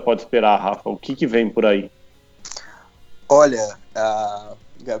Flórida pode esperar, Rafa? O que vem por aí? Olha,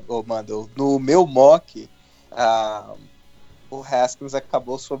 Mando, no meu mock, o Haskins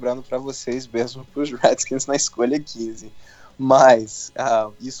acabou sobrando para vocês mesmo, para os Redskins na escolha 15. Mas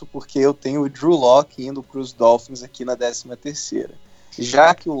isso porque eu tenho o Drew Lock indo para os Dolphins aqui na 13ª.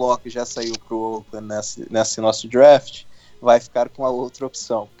 Já que o Lock já saiu para o Oakland nesse nosso draft, vai ficar com a outra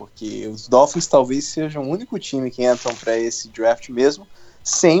opção, porque os Dolphins talvez sejam o único time que entram para esse draft mesmo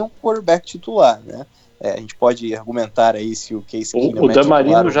sem um quarterback titular, né? A gente pode argumentar aí se o Case Keenum o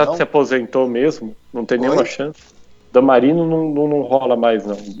Damarino já se aposentou mesmo, não tem nenhuma chance. Damarino não rola mais,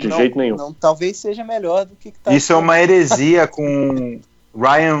 não, jeito nenhum. Não, talvez seja melhor do que tá. Isso é uma heresia com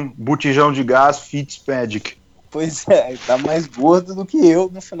Ryan Botijão de Gás Fitzpatrick. Pois tá mais gordo do que eu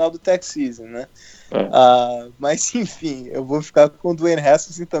no final do tax season, né? Mas enfim, eu vou ficar com o Dwayne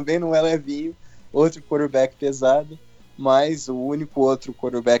Haskins, que também não é levinho, outro quarterback pesado, mas o único outro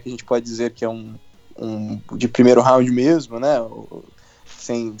quarterback que a gente pode dizer que é um de primeiro round mesmo, né?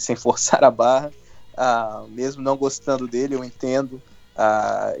 Sem forçar a barra. Mesmo não gostando dele, eu entendo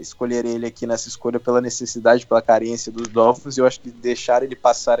escolher ele aqui nessa escolha pela necessidade, pela carência dos Dolphins. Eu acho que deixar ele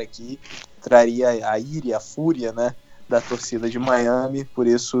passar aqui traria a ira e a fúria, né, da torcida de Miami. Por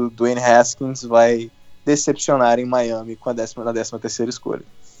isso, Dwayne Haskins vai decepcionar em Miami na 13ª escolha.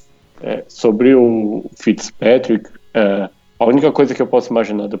 Sobre o Fitzpatrick, a única coisa que eu posso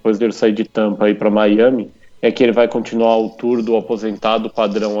imaginar depois dele sair de Tampa e ir para Miami é que ele vai continuar o tour do aposentado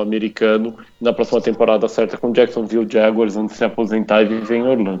padrão americano na próxima temporada, certa com Jacksonville Jaguars, antes de se aposentar e viver em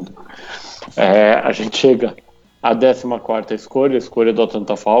Orlando. A gente chega à 14ª escolha, a escolha do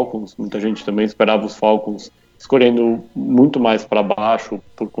Atlanta Falcons. Muita gente também esperava os Falcons escolhendo muito mais para baixo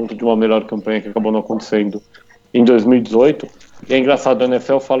por conta de uma melhor campanha que acabou não acontecendo em 2018. E é engraçado, a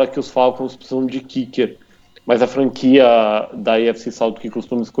NFL fala que os Falcons precisam de kicker, mas a franquia da AFC South que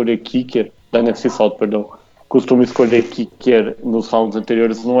costuma escolher kicker, da NFC South, perdão, costuma escolher kicker nos rounds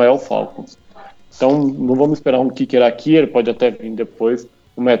anteriores, não é o Falcons. Então não vamos esperar um kicker aqui, ele pode até vir depois.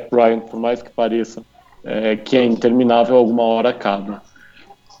 O Matt Bryant, por mais que pareça que é interminável, alguma hora acaba.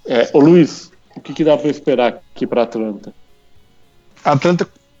 Ô Luiz, o que dá para esperar aqui para Atlanta? Atlanta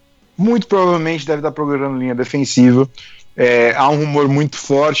muito provavelmente deve estar procurando linha defensiva. Há um rumor muito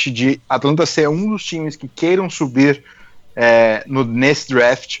forte de Atlanta ser um dos times que queiram subir nesse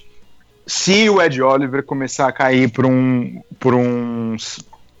draft. Se o Ed Oliver começar a cair por um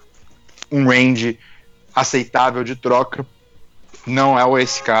range aceitável de troca, não é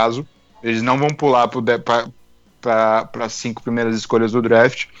esse caso. Eles não vão pular para as 5 primeiras escolhas do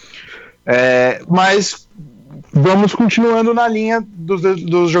draft. Mas vamos continuando na linha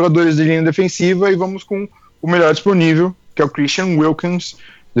dos jogadores de linha defensiva e vamos com o melhor disponível, que é o Christian Wilkins,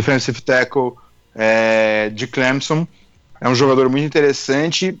 defensive tackle de Clemson. É um jogador muito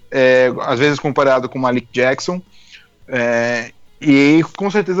interessante, às vezes comparado com o Malik Jackson, e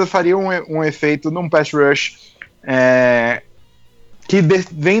com certeza faria um efeito num pass rush que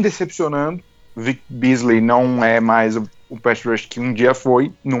vem decepcionando. Vic Beasley não é mais o pass rush que um dia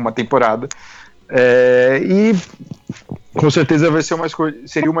foi, numa temporada, e com certeza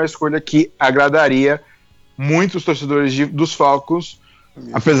seria uma escolha que agradaria muitos torcedores dos Falcons,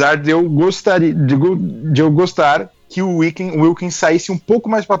 apesar de eu gostar que o Wilkins saísse um pouco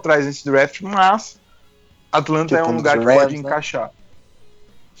mais para trás nesse draft, mas Atlanta é um lugar que pode encaixar.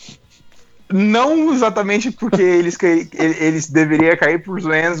 Não exatamente porque eles deveriam cair para os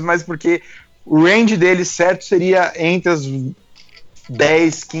Rams, mas porque o range deles certo seria entre as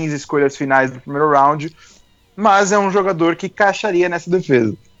 10, 15 escolhas finais do primeiro round, mas é um jogador que encaixaria nessa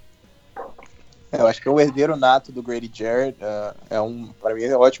defesa. Eu acho que é o herdeiro nato do Grady Jarrett. Para mim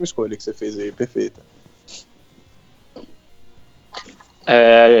é uma ótima escolha que você fez aí, perfeita.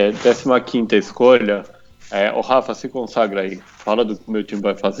 15ª escolha. O Rafa, se consagra aí. Fala do que o meu time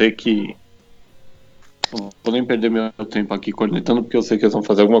vai fazer, que não vou nem perder meu tempo aqui cornetando, porque eu sei que eles vão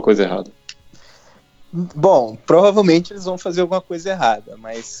fazer alguma coisa errada. Bom, provavelmente eles vão fazer alguma coisa errada,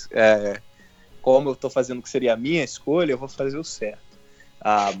 mas como eu estou fazendo o que seria a minha escolha, eu vou fazer o certo.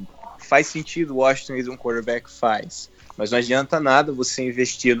 Faz sentido o Washington ir de um quarterback? Faz. Mas não adianta nada você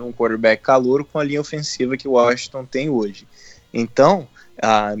investir num quarterback calouro com a linha ofensiva que o Washington tem hoje. Então,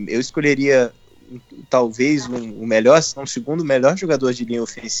 eu escolheria talvez um segundo melhor jogador de linha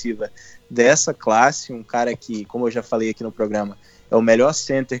ofensiva dessa classe, um cara que, como eu já falei aqui no programa, é o melhor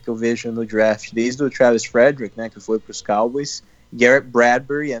center que eu vejo no draft desde o Travis Frederick, né, que foi para os Cowboys. Garrett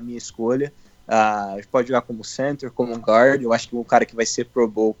Bradbury é a minha escolha. Pode jogar como center, como guard. Eu acho que é um cara que vai ser Pro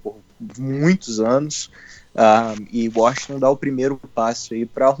Bowl por muitos anos. E Washington dá o primeiro passo aí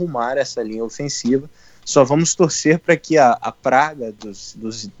para arrumar essa linha ofensiva. Só vamos torcer para que a praga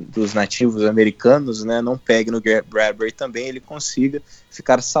dos nativos americanos, né, não pegue no Garrett Bradbury também, ele consiga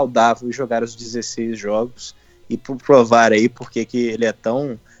ficar saudável e jogar os 16 jogos e provar aí porque que ele é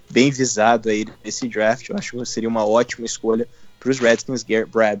tão bem visado aí nesse draft. Eu acho que seria uma ótima escolha para os Redskins,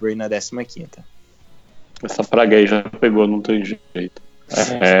 Garrett Bradbury na 15ª. Essa praga aí já pegou, não tem jeito.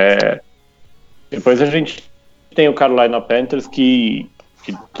 Depois a gente tem o Carolina Panthers, que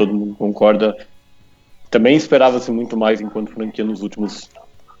todo mundo concorda. Também esperava-se muito mais enquanto franquia nos últimos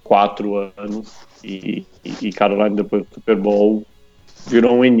 4 anos. E Carolina, depois do Super Bowl,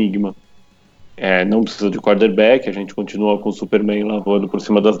 virou um enigma. Não precisa de quarterback, a gente continua com o Superman lá voando por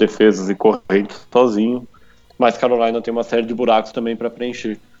cima das defesas e correndo sozinho. Mas Carolina tem uma série de buracos também para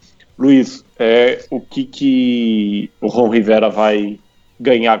preencher. Luiz, o que o Ron Rivera vai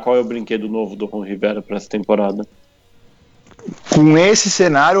ganhar? Qual é o brinquedo novo do Ron Rivera para essa temporada? Com esse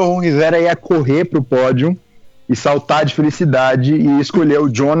cenário, o Ron Rivera ia correr para o pódio e saltar de felicidade e escolher o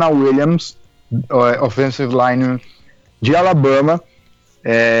Jonah Williams, offensive lineman de Alabama,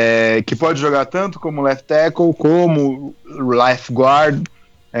 que pode jogar tanto como left tackle, como left guard,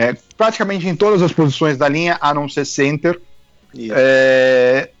 praticamente em todas as posições da linha, a não ser center.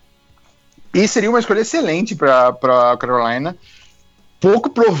 E seria uma escolha excelente para Carolina. Pouco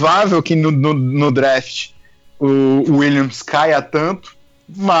provável que no draft o Williams caia tanto,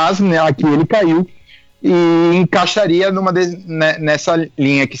 mas aqui ele caiu e encaixaria nessa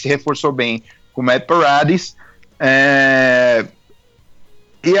linha que se reforçou bem com o Matt Paradis.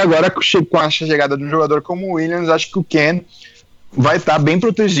 E agora, com a chegada de um jogador como o Williams, acho que o Ken vai estar bem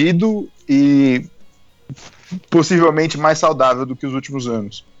protegido e possivelmente mais saudável do que os últimos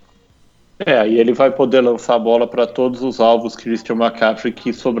anos. E ele vai poder lançar a bola para todos os alvos Christian McCaffrey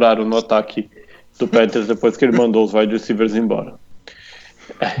que sobraram no ataque do Panthers depois que ele mandou os wide receivers embora.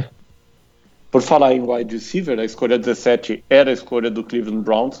 Por falar em wide receiver, a escolha 17 era a escolha do Cleveland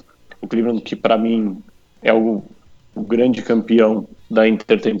Browns. O Cleveland, que para mim é o grande campeão da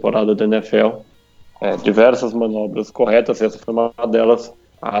intertemporada da NFL. Diversas manobras corretas, essa foi uma delas.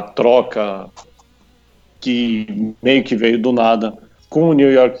 A troca que meio que veio do nada com o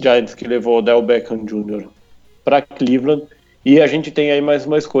New York Giants, que levou o Odell Beckham Jr. para Cleveland. E a gente tem aí mais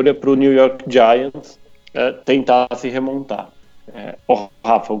uma escolha para o New York Giants tentar se remontar.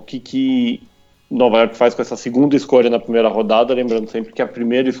 Rafa, o que Nova York faz com essa segunda escolha na primeira rodada? Lembrando sempre que a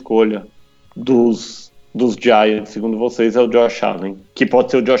primeira escolha dos Giants, segundo vocês, é o Josh Allen. Que pode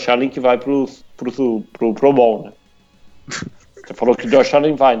ser o Josh Allen que vai pro Pro Bowl, né? Você falou que o Josh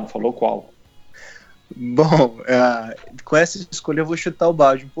Allen vai, não falou qual. Bom, com essa escolha eu vou chutar o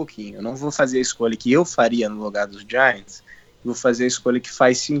balde um pouquinho. Eu não vou fazer a escolha que eu faria no lugar dos Giants, vou fazer a escolha que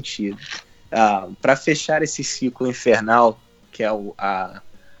faz sentido. Para fechar esse ciclo infernal, que é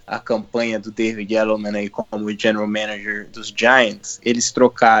a campanha do David Gettleman aí como general manager dos Giants, eles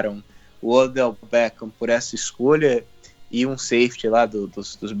trocaram o Odell Beckham por essa escolha e um safety lá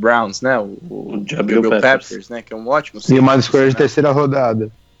dos Browns, né? O Jabril Peppers, né? Que é um ótimo safety. E uma escolha de terceira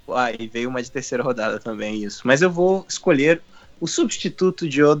rodada. E veio uma de terceira rodada também, isso. Mas eu vou escolher o substituto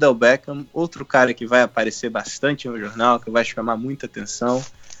de Odell Beckham, outro cara que vai aparecer bastante no jornal, que vai chamar muita atenção.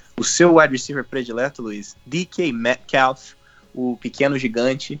 O seu wide receiver predileto, Luiz, DK Metcalf, o pequeno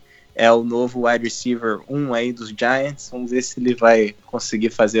gigante, é o novo wide receiver 1 aí dos Giants. Vamos ver se ele vai conseguir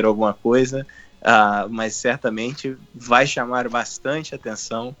fazer alguma coisa, mas certamente vai chamar bastante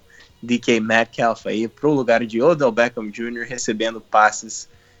atenção DK Metcalf aí para o lugar de Odell Beckham Jr. recebendo passes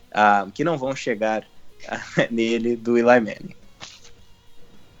que não vão chegar nele do Eli Manning.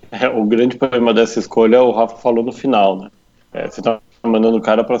 O grande problema dessa escolha, o Rafa falou no final, né? Você tá mandando o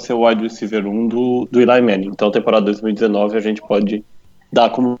cara para ser o wide receiver 1 do Eli Manning. Então, a temporada 2019 a gente pode dar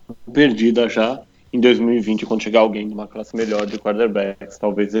como perdida já em 2020, quando chegar alguém de uma classe melhor de quarterbacks.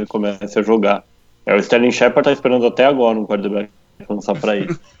 Talvez ele comece a jogar. O Sterling Shepard tá esperando até agora um quarterback lançar para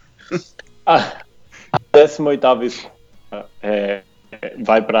ele. A 18ª escolha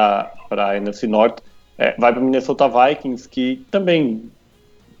vai para a NFC Norte, vai para o Minnesota Vikings, que também,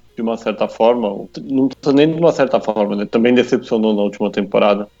 de uma certa forma, não estou nem de uma certa forma, né, também decepcionou na última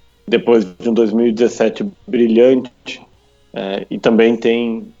temporada, depois de um 2017 brilhante, e também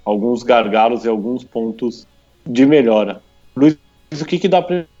tem alguns gargalos e alguns pontos de melhora. Luiz, o que dá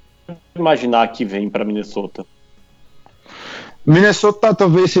para imaginar que vem para Minnesota? Minnesota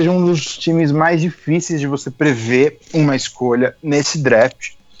talvez seja um dos times mais difíceis de você prever uma escolha nesse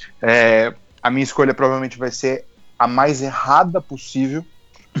draft. A minha escolha provavelmente vai ser a mais errada possível.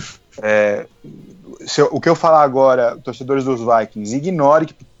 O que eu falar agora, torcedores dos Vikings, ignore,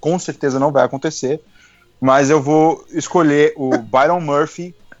 que com certeza não vai acontecer, mas eu vou escolher o Byron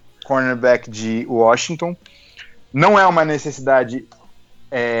Murphy, cornerback de Washington. Não é uma necessidade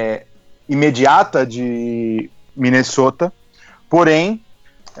imediata de Minnesota, porém,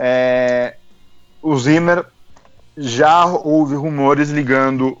 o Zimmer já houve rumores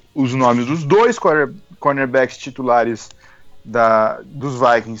ligando os nomes dos dois cornerbacks titulares dos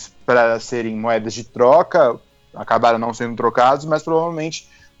Vikings para serem moedas de troca, acabaram não sendo trocados, mas provavelmente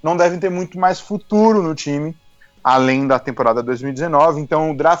não devem ter muito mais futuro no time, além da temporada 2019.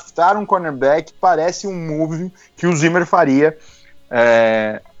 Então, draftar um cornerback parece um move que o Zimmer faria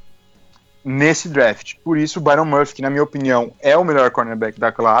nesse draft. Por isso, o Byron Murphy, que na minha opinião é o melhor cornerback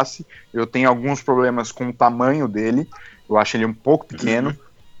da classe, eu tenho alguns problemas com o tamanho dele, eu acho ele um pouco pequeno,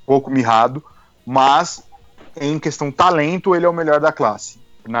 um pouco mirrado, mas em questão talento, ele é o melhor da classe,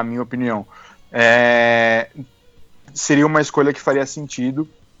 na minha opinião. Seria uma escolha que faria sentido,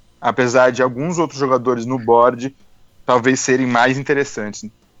 apesar de alguns outros jogadores no board talvez serem mais interessantes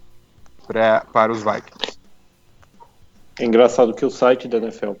para os Vikings. É engraçado que o site da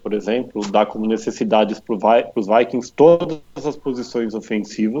NFL, por exemplo, dá como necessidades para os Vikings todas as posições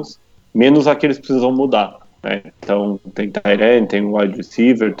ofensivas, menos aqueles que precisam mudar, né? Então, tem tight end, tem wide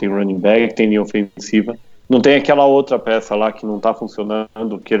receiver, tem running back, tem linha ofensiva. Não tem aquela outra peça lá que não está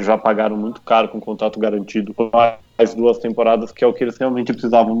funcionando, que eles já pagaram muito caro com contrato garantido por mais 2 temporadas, que é o que eles realmente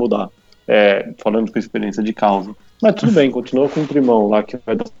precisavam mudar. Falando com experiência de causa. Mas tudo bem, continua com o primão lá, que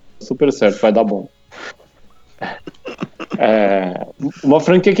vai dar super certo, vai dar bom. Uma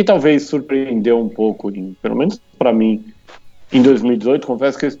franquia que talvez surpreendeu um pouco, pelo menos para mim, em 2018,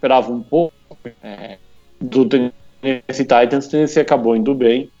 confesso que eu esperava um pouco do Tennessee Titans. Tennessee acabou indo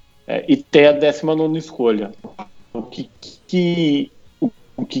bem, e ter a 19ª escolha. O que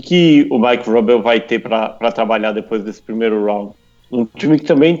o Mike Vrabel vai ter para trabalhar depois desse primeiro round? Um time que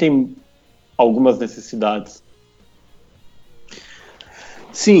também tem algumas necessidades.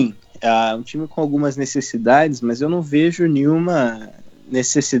 Sim, um time com algumas necessidades, mas eu não vejo nenhuma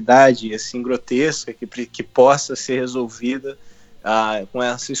necessidade assim grotesca que possa ser resolvida com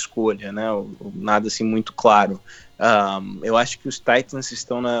essa escolha, né? Nada assim muito claro. Eu acho que os Titans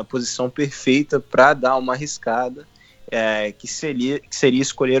estão na posição perfeita para dar uma arriscada, que seria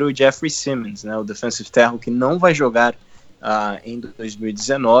escolher o Jeffrey Simmons, né? O defensive tackle, que não vai jogar em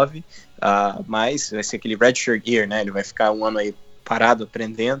 2019, mas vai ser aquele redshirt year, né? Ele vai ficar um ano aí parado,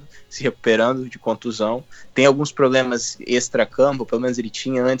 aprendendo, se recuperando de contusão. Tem alguns problemas extra-campo, pelo menos ele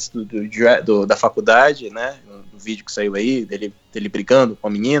tinha antes da faculdade, né? Um vídeo que saiu aí, dele brigando com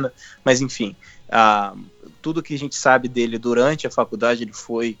a menina, mas enfim, tudo que a gente sabe dele durante a faculdade, ele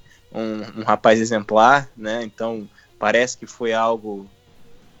foi um rapaz exemplar, né? Então parece que foi algo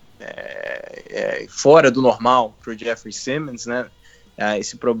fora do normal para o Jeffrey Simmons, né?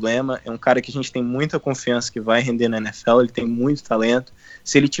 esse problema. É um cara que a gente tem muita confiança que vai render na NFL, ele tem muito talento.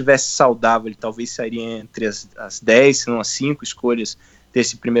 Se ele tivesse saudável, ele talvez sairia entre as 10, se não as 5 escolhas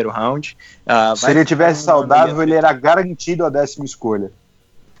desse primeiro round. Se ele tivesse saudável, ele era garantido a 10ª escolha.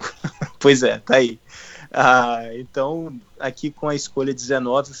 Pois é, tá aí. Então, aqui com a escolha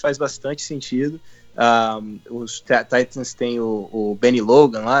 19 faz bastante sentido. Os Titans têm o Benny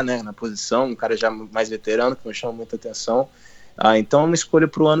Logan lá, né, na posição, um cara já mais veterano que não chama muita atenção. Então, uma escolha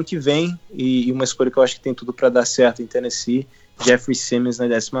para o ano que vem e uma escolha que eu acho que tem tudo para dar certo em Tennessee, Jeffrey Simmons na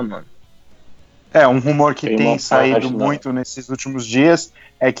 19ª. Um rumor que tem saído muito nesses últimos dias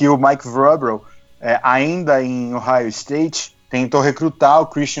é que o Mike Vrabel, ainda em Ohio State, tentou recrutar o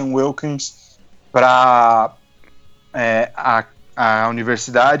Christian Wilkins para a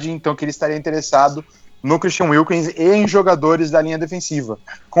universidade, então que ele estaria interessado no Christian Wilkins e em jogadores da linha defensiva.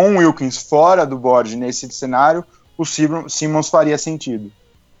 Com o Wilkins fora do board nesse cenário, o Simmons faria sentido.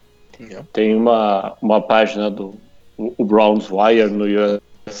 Tem uma página do Browns Wire no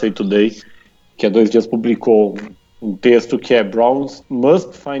USA Today, que há 2 dias publicou um texto que é Browns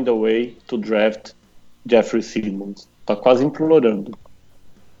must find a way to draft Jeffrey Simmons. Tá quase implorando.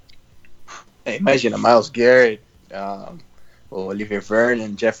 Imagina, Myles Garrett, o Oliver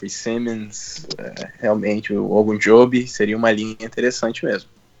Vernon, Jeffrey Simmons, realmente o Ogunjobi seria uma linha interessante mesmo.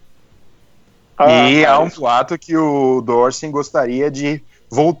 E há um boato que o Dorsey gostaria de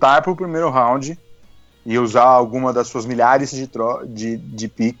voltar para o primeiro round e usar alguma das suas milhares de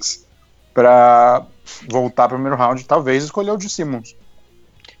picks para voltar para o primeiro round, talvez escolher o de Simmons.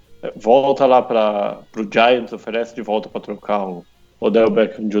 Volta lá para o Giants, oferece de volta para trocar o Odell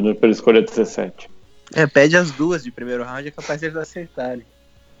Beckham Jr. pela escolha 17. Pede as 2 de primeiro round, é capaz de eles acertarem.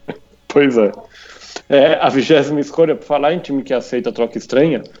 Pois é. A 20ª escolha, por falar em time que aceita troca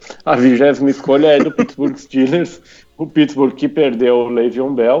estranha, a 20ª escolha é do Pittsburgh Steelers, o Pittsburgh que perdeu o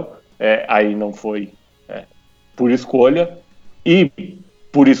Le'Veon Bell, aí não foi por escolha, e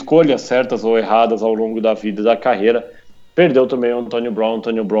por escolhas certas ou erradas ao longo da vida e da carreira, perdeu também o Antonio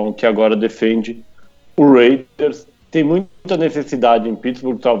Brown, que agora defende o Raiders. Tem muita necessidade em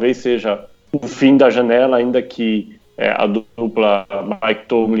Pittsburgh, talvez seja o fim da janela, ainda que a dupla Mike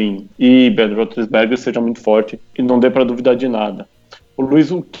Tomlin e Ben Roethlisberger seja muito forte e não dê para duvidar de nada. O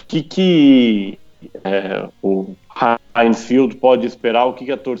Luiz, o que o Heinz Field pode esperar, o que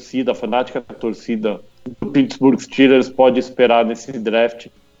a torcida, a fanática torcida do Pittsburgh Steelers pode esperar nesse draft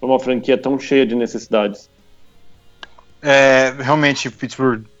para uma franquia tão cheia de necessidades? Realmente,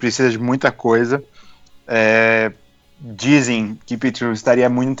 Pittsburgh precisa de muita coisa. Dizem que Pittsburgh estaria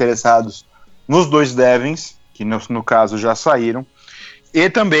muito interessados nos 2 Devins, que no caso já saíram, e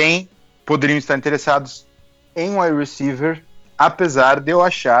também poderiam estar interessados em wide receiver, apesar de eu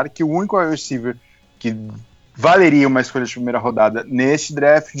achar que o único wide receiver que valeria uma escolha de primeira rodada nesse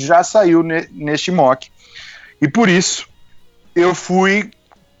draft já saiu neste mock, e por isso eu fui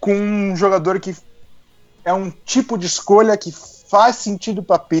com um jogador que é um tipo de escolha que faz sentido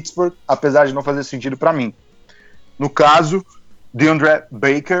para Pittsburgh, apesar de não fazer sentido para mim. No caso, DeAndre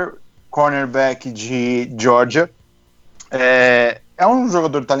Baker, cornerback de Georgia, é um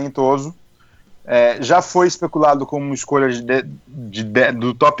jogador talentoso, já foi especulado como escolha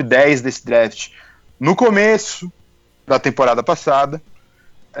do top 10 desse draft no começo da temporada passada,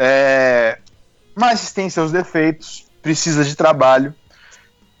 mas tem seus defeitos, precisa de trabalho,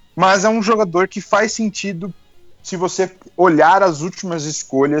 mas é um jogador que faz sentido se você olhar as últimas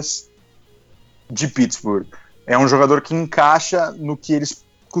escolhas de Pittsburgh. É um jogador que encaixa no que eles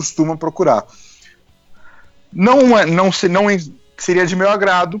costumam procurar. Não seria de meu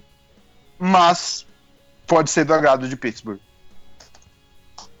agrado, mas pode ser do agrado de Pittsburgh.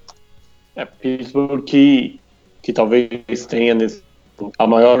 Pittsburgh que talvez tenha a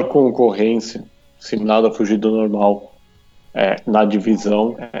maior concorrência, se nada fugir do normal, na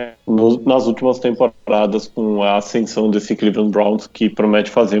divisão, nas últimas temporadas, com a ascensão desse Cleveland Browns, que promete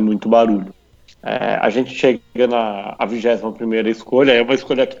fazer muito barulho. A gente chega na 21ª escolha, é uma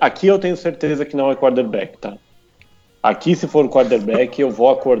escolha aqui eu tenho certeza que não é quarterback, tá? Aqui, se for quarterback, eu vou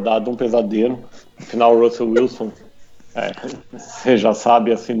acordar de um pesadelo. Afinal, o Russell Wilson, você já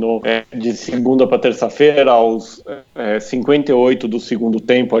sabe, assinou de segunda para terça-feira, aos 58 do segundo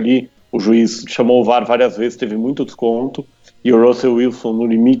tempo ali, o juiz chamou o VAR várias vezes, teve muito desconto, e o Russell Wilson, no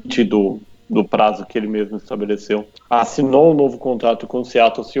limite do prazo que ele mesmo estabeleceu, assinou um novo contrato com o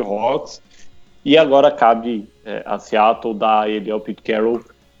Seattle Seahawks, e agora cabe a Seattle dar a ele, ao Pete Carroll,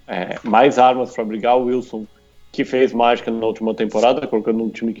 mais armas para brigar. O Wilson, que fez mágica na última temporada, colocando um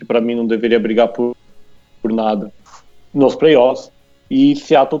time que para mim não deveria brigar por nada nos playoffs, e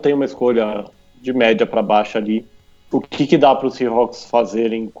Seattle tem uma escolha de média para baixa ali, o que dá para os Seahawks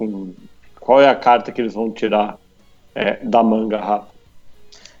fazerem com... Qual é a carta que eles vão tirar da manga, Rafa?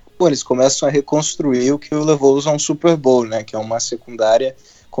 Pô, eles começam a reconstruir o que levou-os a um Super Bowl, né? Que é uma secundária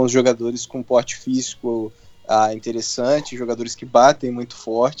com os jogadores com porte físico interessante, jogadores que batem muito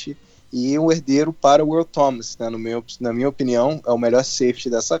forte, e um herdeiro para o Earl Thomas, né? Na minha opinião, é o melhor safety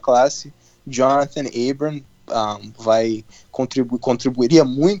dessa classe. Jonathan Abram contribuiria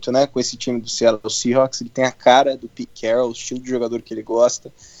muito, né, com esse time do Seattle Seahawks. Ele tem a cara do Pete Carroll, o estilo de jogador que ele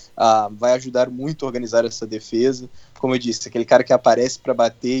gosta. Vai ajudar muito a organizar essa defesa. Como eu disse, aquele cara que aparece para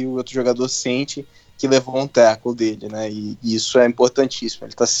bater e o outro jogador sente que levou um tackle dele, né? E isso é importantíssimo.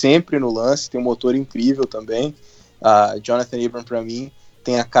 Ele está sempre no lance, tem um motor incrível também. Jonathan Abram, para mim,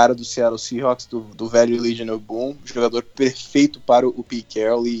 tem a cara do Seattle Seahawks, do velho Legion of Boom, jogador perfeito para o Pete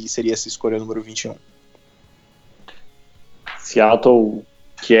Carroll, e seria essa escolha número 21. Seattle,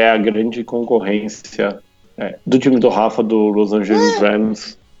 que é a grande concorrência do time do Rafa, do Los Angeles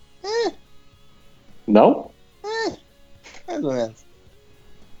Rams. Não? Mais ou menos.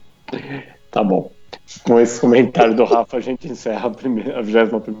 Tá bom. Com esse comentário do Rafa, a gente encerra a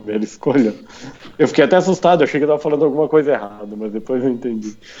 21ª escolha. Eu fiquei até assustado, achei que eu estava falando alguma coisa errada, mas depois eu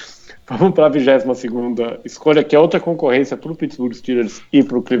entendi. Vamos para a 22ª escolha, que é outra concorrência para o Pittsburgh Steelers e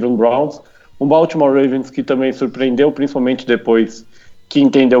para o Cleveland Browns. Um Baltimore Ravens que também surpreendeu, principalmente depois que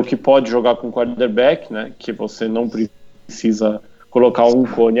entendeu que pode jogar com quarterback, né? Que você não precisa colocar um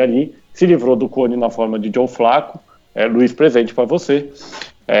cone ali. Se livrou do cone na forma de Joe Flacco. Luiz, presente para você.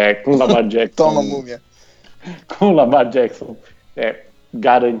 Com o Lamar Jackson. Toma, múmia. Com o Lamar Jackson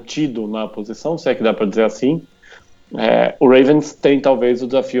garantido na posição, se é que dá para dizer assim. O Ravens tem talvez o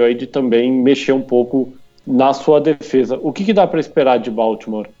desafio aí de também mexer um pouco na sua defesa. O que dá para esperar de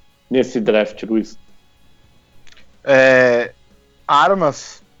Baltimore nesse draft, Luiz?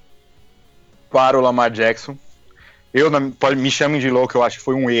 Armas para o Lamar Jackson. Me chamem de louco, eu acho que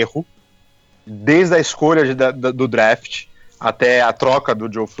foi um erro. Desde a escolha do draft até a troca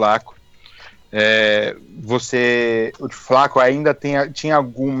do Joe Flacco. O Flacco ainda tinha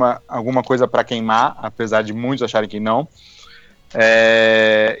alguma coisa para queimar, apesar de muitos acharem que não.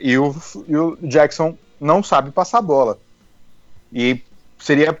 E o Jackson não sabe passar a bola. E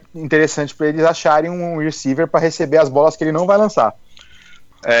seria interessante para eles acharem um receiver para receber as bolas que ele não vai lançar.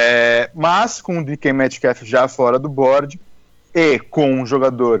 Mas com o DK Metcalf já fora do board e com um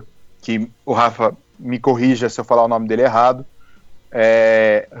jogador que o Rafa me corrija se eu falar o nome dele errado,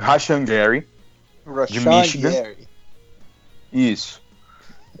 Rashan Gary, de Michigan. Isso.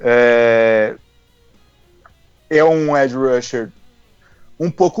 É um edge rusher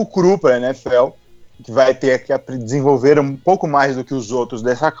um pouco cru para a NFL, que vai ter que desenvolver um pouco mais do que os outros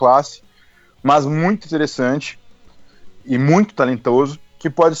dessa classe, mas muito interessante e muito talentoso,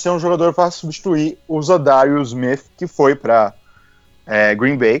 que pode ser um jogador para substituir o Zadarius Smith, que foi para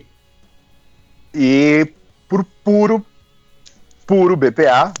Green Bay. E por puro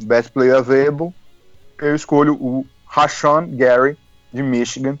BPA, Best Player Available, eu escolho o Rashan Gary, de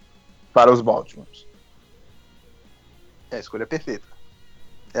Michigan, para os Baltimore. A escolha perfeita.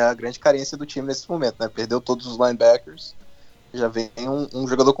 É a grande carência do time nesse momento, né? Perdeu todos os linebackers, já vem um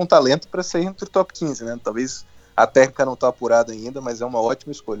jogador com talento para sair entre o top 15, né? Talvez a técnica não está apurada ainda, mas é uma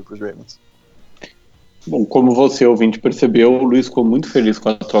ótima escolha para os Ravens. Bom, como você, ouvinte, percebeu, o Luiz ficou muito feliz com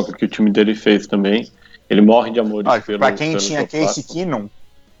a troca que o time dele fez também. Ele morre de amor pelo... Para quem tinha Case Keenum,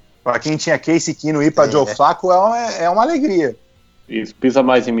 ir para Joe Flacco é uma alegria. Isso, pisa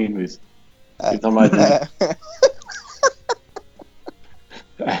mais em mim, Luiz. Pisa mais em mim.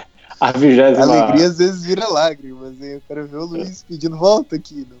 A 20ª... alegria às vezes vira lágrimas, hein? Eu quero ver o Luiz pedindo volta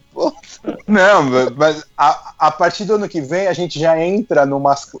aqui, volta. Não, mas a partir do ano que vem a gente já entra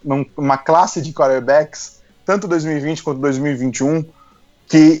numa classe de quarterbacks, tanto 2020 quanto 2021,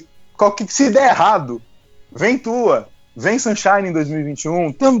 que se der errado, vem Tua, vem Sunshine em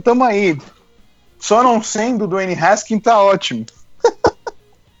 2021, tamo aí. Só não sendo do Dwayne Haskins tá ótimo.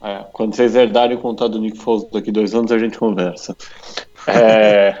 Quando vocês herdarem o contato do Nick Foles daqui 2 anos, a gente conversa.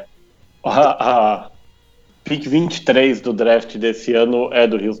 A pick 23 do draft desse ano é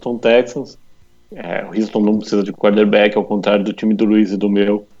do Houston Texans. O Houston não precisa de quarterback, ao contrário do time do Luiz e do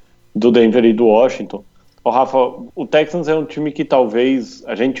meu, do Denver e do Washington. Rafa, o Texans é um time que talvez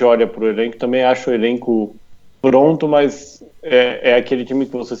a gente olha para o elenco, também acha o elenco pronto, mas é aquele time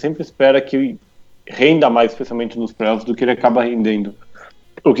que você sempre espera que renda mais, especialmente nos playoffs, do que ele acaba rendendo.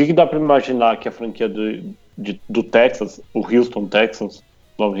 O que dá para imaginar que a franquia do Texas, o Houston Texans,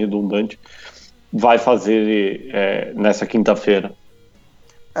 nome redundante, vai fazer nessa quinta-feira?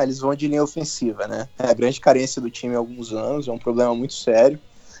 Eles vão de linha ofensiva, né? É a grande carência do time há alguns anos, é um problema muito sério.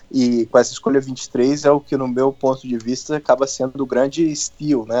 e com essa escolha 23 é o que, no meu ponto de vista, acaba sendo o grande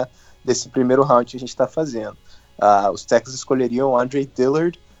steal, né, desse primeiro round que a gente está fazendo. Os Texans escolheriam Andre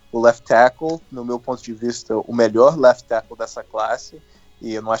Dillard, o left tackle, no meu ponto de vista, o melhor left tackle dessa classe,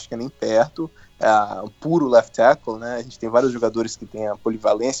 e eu não acho que é nem perto, um puro left tackle, né? A gente tem vários jogadores que têm a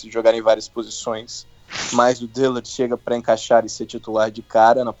polivalência de jogar em várias posições, mas o Dillard chega para encaixar e ser titular de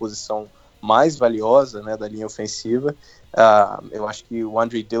cara na posição mais valiosa, né, da linha ofensiva. Eu acho que o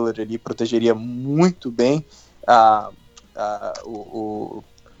Andre Dillard ali protegeria muito bem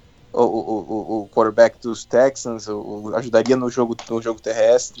o quarterback dos Texans, ajudaria no jogo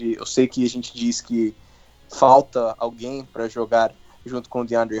terrestre. Eu sei que a gente diz que falta alguém para jogar junto com o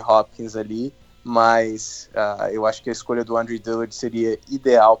DeAndre Hopkins ali, mas eu acho que a escolha do Andre Dillard seria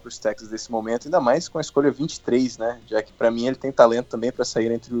ideal para os Texans nesse momento, ainda mais com a escolha 23, né? Já que para mim ele tem talento também para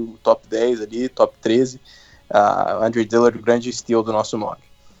sair entre o top 10 ali, top 13. Andre Dillard, o grande steal do nosso mock.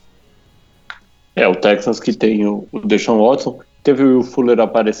 O Texans que tem o Deshaun Watson, teve o Will Fuller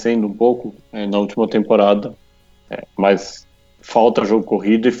aparecendo um pouco na última temporada, mas falta jogo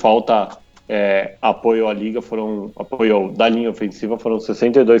corrido e falta apoio à liga, apoio da linha ofensiva, foram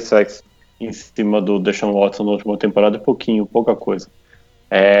 62 sacks em cima do Deshaun Watson na última temporada, pouca coisa.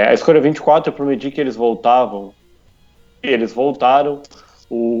 A escolha 24, eu prometi que eles voltavam, eles voltaram,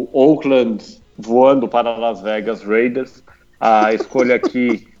 o Oakland voando para Las Vegas Raiders, a escolha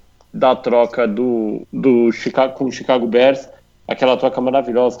aqui da troca do Chicago com o Chicago Bears, aquela troca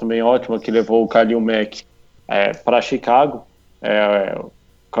maravilhosa também, ótima, que levou o Khalil Mack para Chicago. O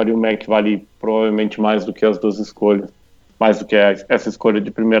Khalil Mack vale provavelmente mais do que as duas escolhas, mais do que essa escolha de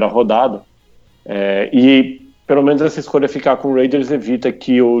primeira rodada. E pelo menos essa escolha ficar com o Raiders evita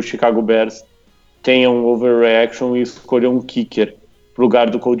que o Chicago Bears tenha um overreaction e escolha um kicker no lugar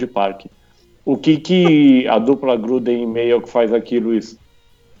do Cody Parkey. O que a dupla Gruden e Mayo que faz aqui, Luiz?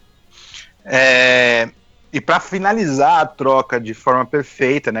 E para finalizar a troca de forma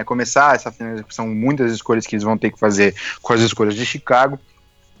perfeita, né, começar essa finalização, são muitas escolhas que eles vão ter que fazer com as escolhas de Chicago,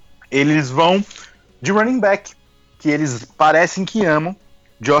 eles vão de running back, que eles parecem que amam,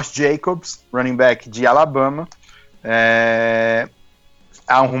 Josh Jacobs, running back de Alabama.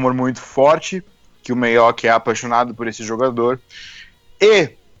 Há um rumor muito forte que o Mayock é apaixonado por esse jogador,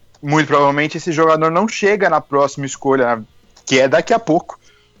 e muito provavelmente esse jogador não chega na próxima escolha, que é daqui a pouco,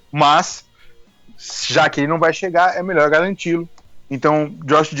 mas já que ele não vai chegar, é melhor garanti-lo. Então,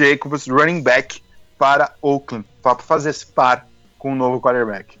 Josh Jacobs, running back para Oakland, para fazer esse par com o novo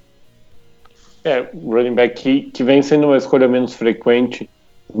quarterback. Running back que vem sendo uma escolha menos frequente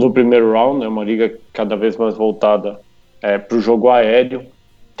no primeiro round, uma liga cada vez mais voltada para o jogo aéreo.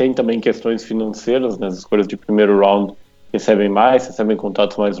 Tem também questões financeiras, né? As escolhas de primeiro round recebem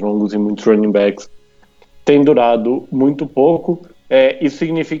contratos mais longos, e muitos running backs têm durado muito pouco. Isso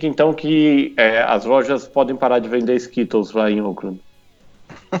significa então que as lojas podem parar de vender Skittles lá em Oakland?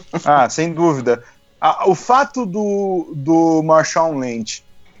 Sem dúvida. O fato do Marshawn Lynch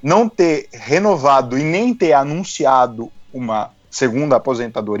não ter renovado e nem ter anunciado uma segunda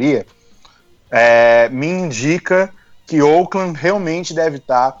aposentadoria me indica que Oakland realmente deve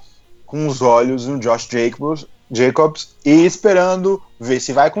estar com os olhos no Josh Jacobs e esperando ver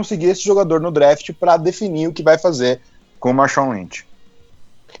se vai conseguir esse jogador no draft para definir o que vai fazer com o Marshawn Lynch.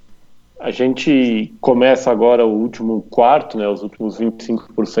 A gente começa agora o último quarto, né, os últimos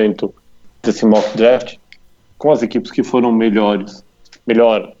 25% desse mock draft, com as equipes que foram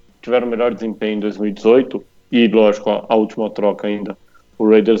tiveram melhor desempenho em 2018, e lógico, a última troca ainda, o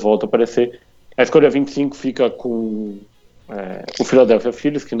Raiders volta a aparecer. A escolha 25 fica com o Philadelphia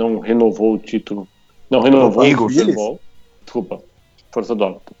Phillies, que não renovou o título, não renovou o Super Bowl. Desculpa, força do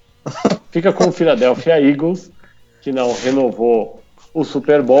óbito. Fica com o Philadelphia Eagles, que não renovou o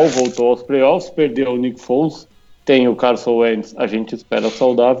Super Bowl, voltou aos playoffs, perdeu o Nick Foles, tem o Carson Wentz, a gente espera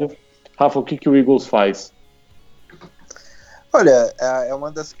saudável. Rafa, o que o Eagles faz? Olha, é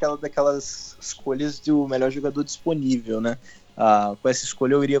uma daquelas escolhas do melhor jogador disponível, né? Com essa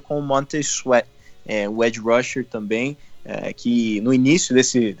escolha eu iria com o Montez Sweat, o edge rusher também, que no início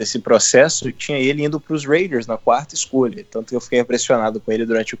desse processo tinha ele indo para os Raiders na quarta escolha, tanto que eu fiquei impressionado com ele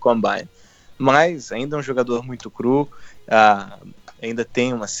durante o Combine. Mas ainda é um jogador muito cru, ainda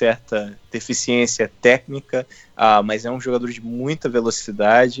tem uma certa deficiência técnica, mas é um jogador de muita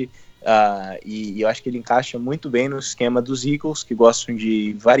velocidade, e eu acho que ele encaixa muito bem no esquema dos Eagles, que gostam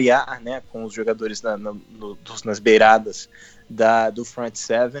de variar, né, com os jogadores nas beiradas do front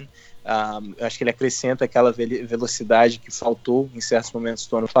seven. Eu acho que ele acrescenta aquela velocidade que faltou em certos momentos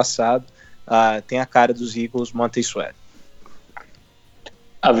do ano passado. Tem a cara dos Eagles, Montez Sweat.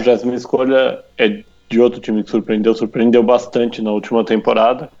 A 20ª escolha é de outro time que surpreendeu bastante na última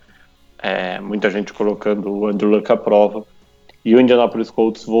temporada. muita gente colocando o Andrew Luck à prova, e o Indianapolis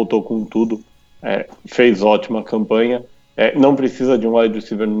Colts voltou com tudo, fez ótima campanha, não precisa de um wide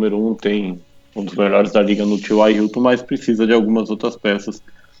receiver número 1, tem um dos melhores da liga no T.Y. Hilton, mas precisa de algumas outras peças.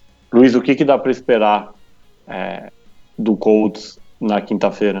 Luiz, o que dá para esperar do Colts na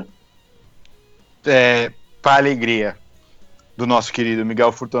quinta-feira? Para a alegria do nosso querido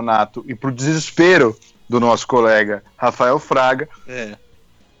Miguel Fortunato e para o desespero do nosso colega Rafael Fraga,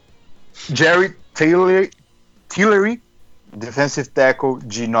 Jerry Tillery, defensive tackle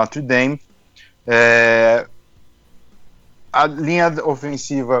de Notre Dame. A linha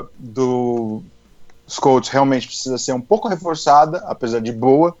ofensiva dos Colts realmente precisa ser um pouco reforçada, apesar de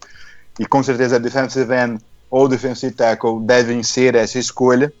boa, e com certeza defensive end ou defensive tackle devem ser essa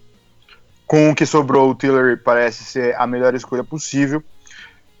escolha. Com o que sobrou, o Tillery parece ser a melhor escolha possível,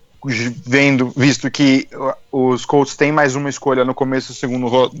 visto que os Colts têm mais uma escolha no começo do segundo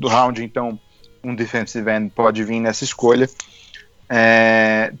round, então um defensive end pode vir nessa escolha.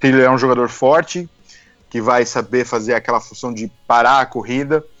 Tillery é um jogador forte, que vai saber fazer aquela função de parar a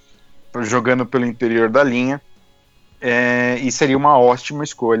corrida, jogando pelo interior da linha, e seria uma ótima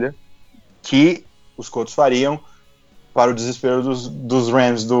escolha que os Colts fariam para o desespero dos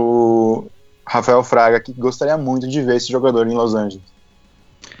Rams do Rafael Fraga, que gostaria muito de ver esse jogador em Los Angeles.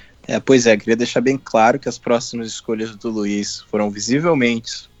 Pois é, queria deixar bem claro que as próximas escolhas do Luiz foram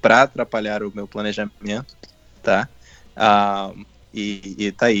visivelmente para atrapalhar o meu planejamento, tá?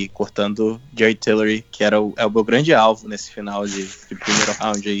 E tá aí, cortando Jerry Tillery, que é o meu grande alvo nesse final de primeiro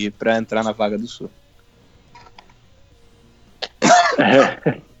round aí, para entrar na vaga do Sul.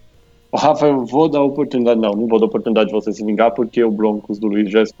 Rafa, eu vou dar oportunidade, não vou dar oportunidade de você se vingar, porque o Broncos do Luiz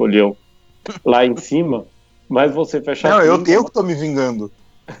já escolheu lá em cima, mas você fecha. Não, eu que tô me vingando.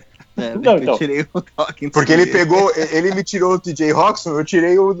 Não, então. Eu tirei o Hawkins. Porque ele me tirou o TJ Hawkinson, eu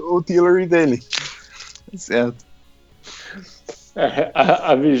tirei o Tillery dele. Certo.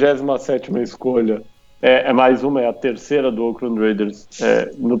 A 27ª escolha mais uma, é a terceira do Oakland Raiders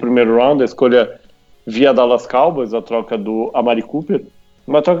no primeiro round, a escolha via Dallas Cowboys, a troca do Amari Cooper,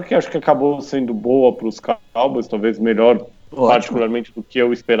 uma troca que acho que acabou sendo boa para os Cowboys, talvez melhor, particularmente do que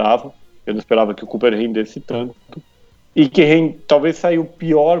eu esperava. Eu não esperava que o Cooper rendesse tanto, e que talvez saiu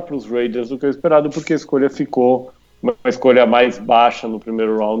pior para os Raiders do que eu esperado, porque a escolha ficou uma escolha mais baixa no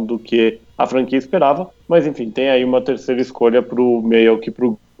primeiro round do que a franquia esperava, mas enfim, tem aí uma terceira escolha para o Mayock e para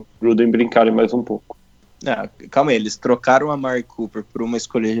o Gruden brincarem mais um pouco. Calma aí, eles trocaram a Amari Cooper por uma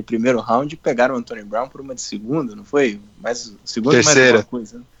escolha de primeiro round e pegaram o Anthony Brown por uma de segunda, não foi? Mas segunda terceira. Mais uma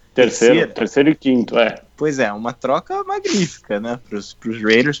coisa, né? Terceiro e quinto, Pois é, uma troca magnífica, né? Para os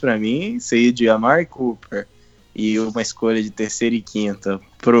Raiders, para mim, sair de Amari Cooper e uma escolha de terceira e quinta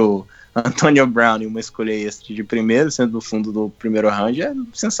pro Antonio Brown e uma escolha extra de primeiro, sendo no fundo do primeiro round, é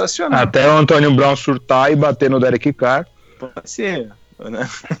sensacional. Até o Antonio Brown surtar e bater no Derek Carr. Pode ser, né?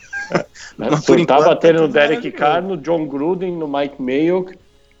 Surtar, bater no Derek Carr, no John Gruden, no Mike Mayock,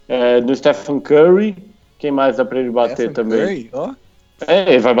 no Stephen Curry. Quem mais dá pra ele bater Stephen também? Curry, ó.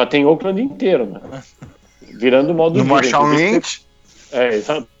 Ele vai bater em Oakland inteiro, né? Virando o modo no Marshawn Lynch.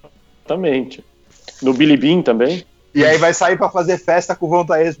 Exatamente. No Billy Bean também. E aí vai sair pra fazer festa com o Von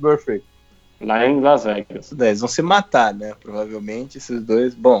Taez Burfict. Lá em Las Vegas. Eles vão se matar, né? Provavelmente, esses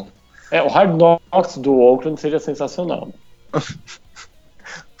dois. Bom. O Hard Knocks do Oakland seria sensacional.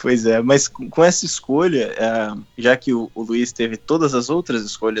 Pois é, mas com essa escolha, já que o Luiz teve todas as outras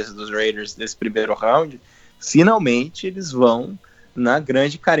escolhas dos Raiders nesse primeiro round, finalmente eles vão na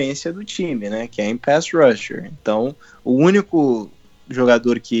grande carência do time, né? Que é em pass rusher. Então, o único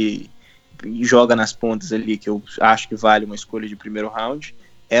jogador que joga nas pontas ali, que eu acho que vale uma escolha de primeiro round,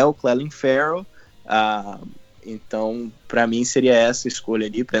 é o Clelin Ferrell. Então, para mim, seria essa escolha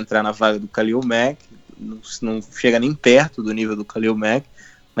ali para entrar na vaga do Khalil Mack. Não chega nem perto do nível do Khalil Mack,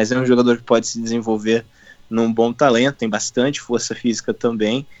 mas é um jogador que pode se desenvolver num bom talento, tem bastante força física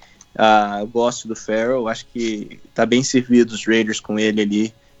também. Eu gosto do Ferrell, acho que tá bem servido os Raiders com ele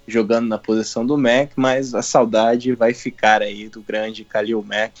ali, jogando na posição do Mack, mas a saudade vai ficar aí do grande Khalil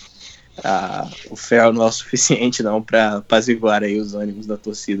Mack. O Ferrell não é o suficiente não para apaziguar aí os ânimos da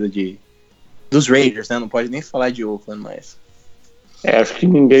torcida dos Raiders, né? Não pode nem falar de Oakland mais. Acho que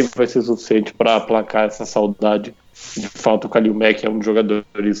ninguém vai ser suficiente para aplacar essa saudade. De fato, o Khalil Mack é um dos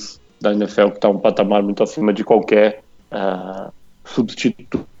jogadores da NFL que está um patamar muito acima de qualquer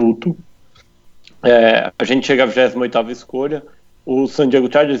substituto. A gente chega à 28ª escolha. O San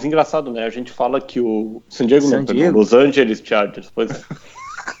Diego Chargers, engraçado, né? A gente fala que o Los Angeles Chargers, pois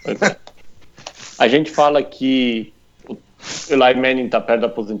é. A gente fala que o Eli Manning está perto da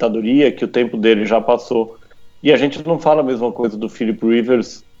aposentadoria, que o tempo dele já passou. E a gente não fala a mesma coisa do Philip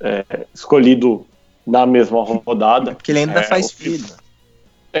Rivers escolhido na mesma rodada. Porque ele ainda faz filho.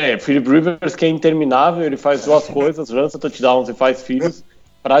 Philip Rivers, que é interminável, ele faz duas coisas, lança touchdowns e faz filhos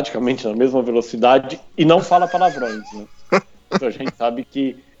praticamente na mesma velocidade e não fala palavrões, né? Então a gente sabe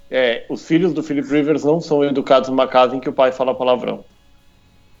que os filhos do Philip Rivers não são educados numa casa em que o pai fala palavrão.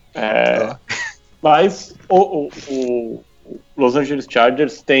 Mas o Los Angeles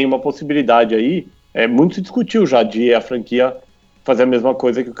Chargers tem uma possibilidade aí, muito se discutiu já de a franquia fazer a mesma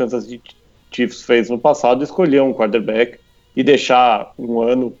coisa que o Kansas City Chiefs fez no passado, escolher um quarterback e deixar um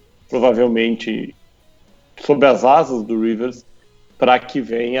ano, provavelmente, sob as asas do Rivers, para que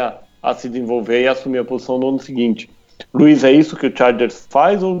venha a se desenvolver e assumir a posição no ano seguinte. Luiz, é isso que o Chargers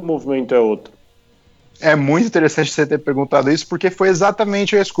faz ou o movimento é outro? É muito interessante você ter perguntado isso, porque foi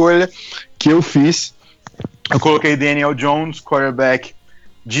exatamente a escolha que eu fiz. Eu coloquei Daniel Jones, quarterback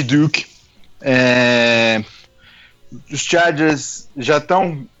de Duke. Os Chargers já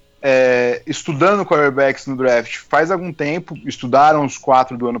estão estudando quarterbacks no draft faz algum tempo, estudaram os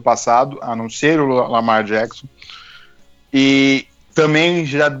 4 do ano passado, a não ser o Lamar Jackson, e também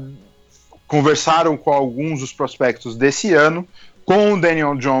já conversaram com alguns dos prospectos desse ano. Com o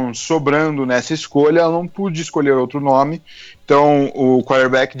Daniel Jones sobrando nessa escolha, eu não pude escolher outro nome, então o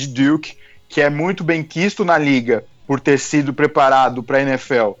quarterback de Duke, que é muito bem quisto na liga por ter sido preparado para a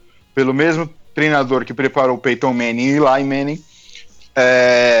NFL pelo mesmo treinador que preparou Peyton Manning e Eli Manning.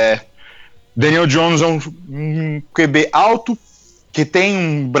 Daniel Jones é um QB alto, que tem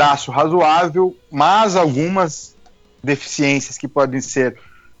um braço razoável, mas algumas deficiências que podem ser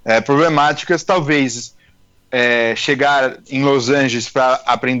problemáticas. Talvez chegar em Los Angeles para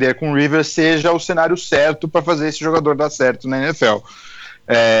aprender com o Rivers seja o cenário certo para fazer esse jogador dar certo na NFL.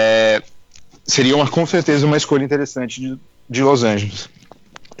 Seria com certeza uma escolha interessante de Los Angeles.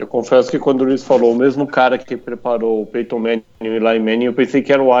 Eu confesso que quando o Luiz falou o mesmo cara que preparou o Peyton Manning e o Eli Manning, eu pensei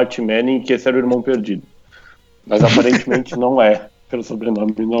que era o Art Manning e que esse era o irmão perdido. Mas aparentemente não é, pelo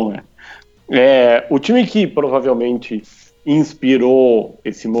sobrenome não é. O time que provavelmente inspirou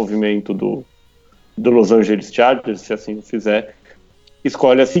esse movimento do Los Angeles Chargers, se assim o fizer,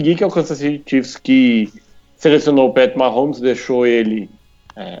 escolhe a seguir, que é o Kansas City Chiefs, que selecionou o Pat Mahomes, deixou ele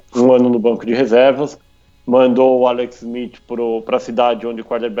um ano no banco de reservas, mandou o Alex Smith para a cidade onde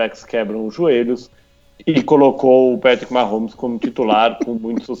quarterbacks quebram os joelhos e colocou o Patrick Mahomes como titular com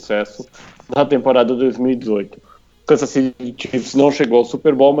muito sucesso na temporada 2018. O Kansas City Chiefs não chegou ao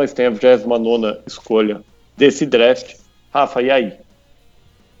Super Bowl, mas tem a 29ª escolha desse draft. Rafa, e aí?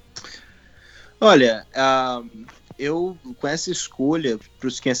 Olha, eu com essa escolha para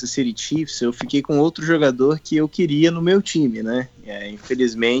os Kansas City Chiefs, eu fiquei com outro jogador que eu queria no meu time, né?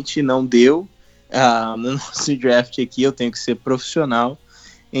 Infelizmente não deu. No nosso draft aqui eu tenho que ser profissional,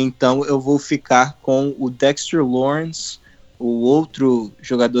 então eu vou ficar com o Dexter Lawrence, o outro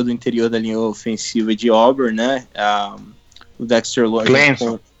jogador do interior da linha ofensiva de Auburn, né? O Dexter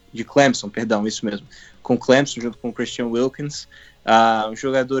Lawrence de Clemson, perdão, isso mesmo, com Clemson junto com o Christian Wilkins, um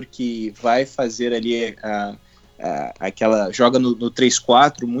jogador que vai fazer ali joga no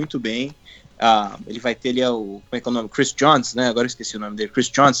 3-4 muito bem. Ele vai ter ali como é que é o nome? Chris Jones, né? Agora eu esqueci o nome dele. Chris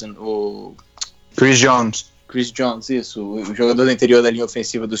Jones, isso, o jogador do interior da linha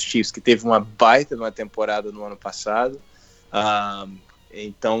ofensiva dos Chiefs, que teve uma baita de uma temporada no ano passado.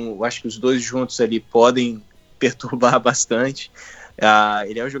 Então, eu acho que os dois juntos ali podem perturbar bastante.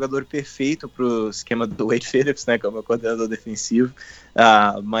 Ele é um jogador perfeito para o esquema do Wade Phillips, né, que é o meu coordenador defensivo,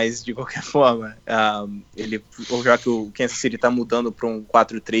 mas de qualquer forma, já que o Kansas City está mudando para um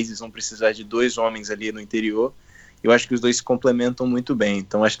 4-3, eles vão precisar de 2 homens ali no interior. Eu acho que os dois se complementam muito bem,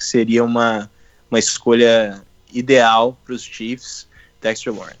 então acho que seria uma escolha ideal para os Chiefs,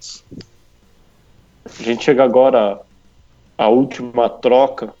 Dexter Lawrence. A gente chega agora à última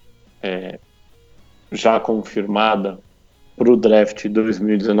troca já confirmada para o draft de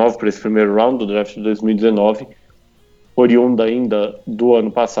 2019, para esse primeiro round do draft de 2019, oriunda ainda do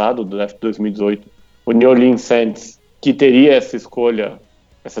ano passado, do draft de 2018, o New Orleans Saints, que teria essa escolha,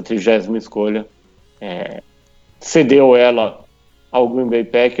 essa 30ª escolha, cedeu ela ao Green Bay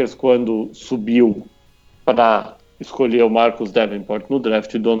Packers quando subiu para escolher o Marcus Davenport no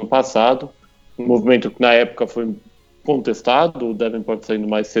draft do ano passado, um movimento que na época foi contestado, o Davenport saindo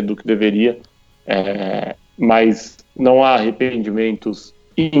mais cedo do que deveria, mas não há arrependimentos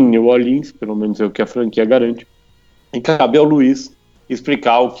em New Orleans, pelo menos é o que a franquia garante, e cabe ao Luiz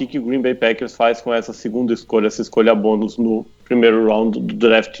explicar o que o Green Bay Packers faz com essa segunda escolha, essa escolha bônus no primeiro round do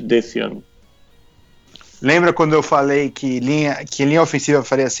draft desse ano. Lembra quando eu falei que linha ofensiva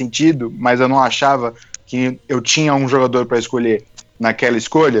faria sentido, mas eu não achava que eu tinha um jogador para escolher naquela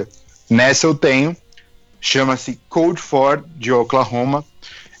escolha? Nessa eu tenho, chama-se Colt Ford, de Oklahoma.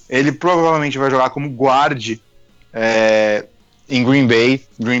 Ele provavelmente vai jogar como guard em Green Bay.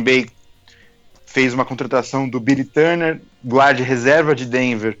 Green Bay fez uma contratação do Billy Turner, guard reserva de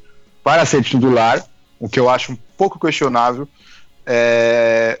Denver, para ser titular, o que eu acho um pouco questionável.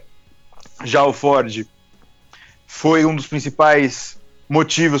 Já o Ford foi um dos principais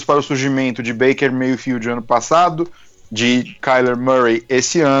motivos para o surgimento de Baker Mayfield ano passado, de Kyler Murray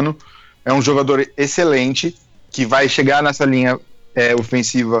esse ano. É um jogador excelente, que vai chegar nessa linha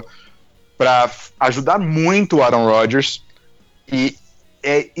ofensiva para ajudar muito o Aaron Rodgers, e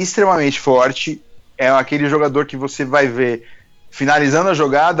é extremamente forte. É aquele jogador que você vai ver finalizando a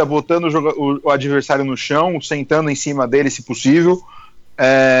jogada, botando o adversário no chão, sentando em cima dele se possível.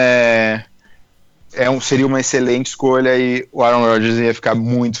 Seria uma excelente escolha, e o Aaron Rodgers ia ficar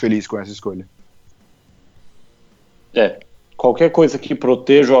muito feliz com essa escolha. Qualquer coisa que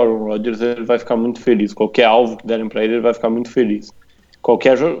proteja o Aaron Rodgers, ele vai ficar muito feliz. Qualquer alvo que derem para ele vai ficar muito feliz.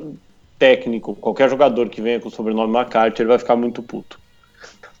 Qualquer técnico, qualquer jogador que venha com o sobrenome McCarthy, ele vai ficar muito puto.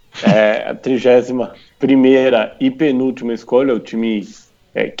 A 31ª e penúltima escolha, o time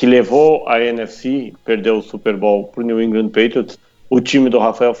que levou a NFC, perdeu o Super Bowl para o New England Patriots, o time do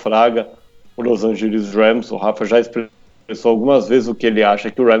Rafael Fraga, o Los Angeles Rams. O Rafa já expressou algumas vezes o que ele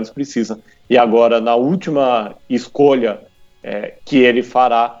acha que o Rams precisa, e agora na última escolha que ele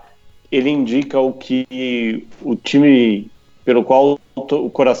fará, ele indica o que o time pelo qual o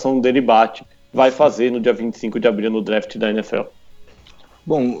coração dele bate vai fazer no dia 25 de abril no draft da NFL.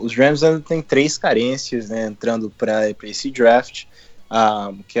 Bom, os Rams ainda têm 3 carências, né, entrando para esse draft,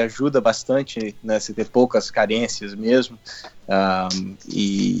 que ajuda bastante, né, se ter poucas carências mesmo,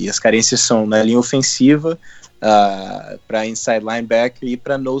 e as carências são na linha ofensiva, para inside linebacker e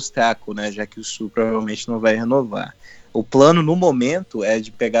para nose tackle, né, já que o Sul provavelmente não vai renovar. O plano no momento é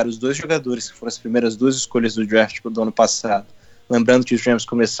de pegar os 2 jogadores que foram as primeiras 2 escolhas do draft do ano passado. Lembrando que os Rams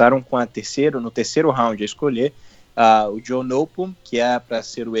começaram com no terceiro round a escolher o Joe Nopum, que é para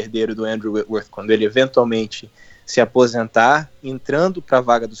ser o herdeiro do Andrew Whitworth quando ele eventualmente se aposentar, entrando para a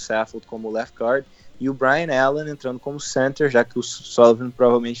vaga do Saffold como left guard, e o Brian Allen entrando como center, já que o Sullivan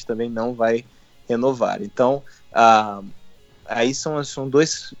provavelmente também não vai renovar. Então, aí são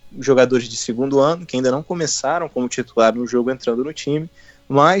 2 jogadores de segundo ano que ainda não começaram como titular no jogo entrando no time,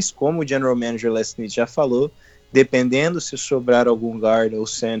 mas como o General Manager Les Snead já falou, dependendo se sobrar algum guard ou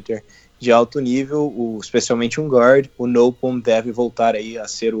center de alto nível, especialmente um guard, o Nopum deve voltar aí a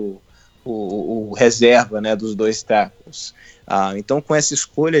ser o reserva, né, dos 2 tackles. Então, com essa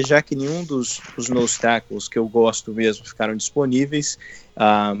escolha, já que nenhum dos nose tackles que eu gosto mesmo ficaram disponíveis,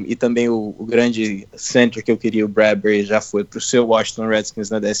 e também o grande center que eu queria, o Bradbury, já foi para o seu Washington Redskins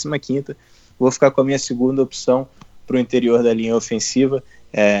na 15ª, vou ficar com a minha segunda opção para o interior da linha ofensiva,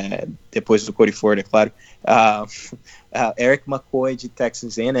 depois do Cody Ford, é claro, Eric McCoy de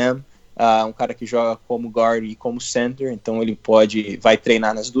Texas A&M, um cara que joga como guard e como center, então ele vai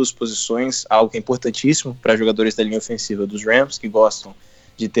treinar nas 2 posições, algo que é importantíssimo para jogadores da linha ofensiva dos Rams, que gostam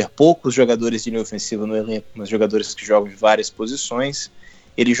de ter poucos jogadores de linha ofensiva no elenco, mas jogadores que jogam em várias posições.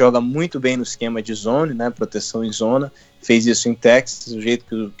 Ele joga muito bem no esquema de zone, né, proteção em zona, fez isso em Texas, do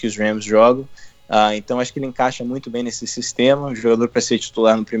jeito que os Rams jogam, então acho que ele encaixa muito bem nesse sistema, um jogador para ser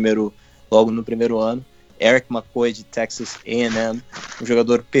titular logo no primeiro ano. Eric McCoy de Texas A&M, um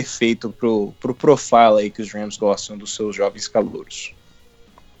jogador perfeito pro profile aí que os Rams gostam dos seus jovens calouros.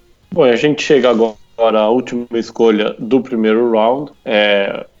 Bom, a gente chega agora à última escolha do primeiro round,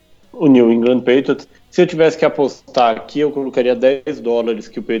 o New England Patriots. Se eu tivesse que apostar aqui, eu colocaria $10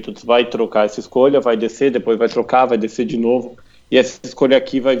 que o Patriots vai trocar essa escolha, vai descer, depois vai trocar, vai descer de novo, e essa escolha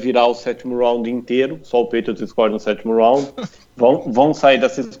aqui vai virar o 7º round inteiro, só o Patriots escolhe no 7º round. Vão sair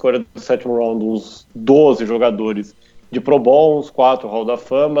dessa escolha do 7º round uns 12 jogadores de Pro Bowl, uns 4 Hall da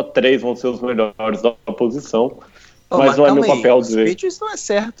Fama, 3 vão ser os melhores da posição, mas não é meu papel dizer. Os Patriots não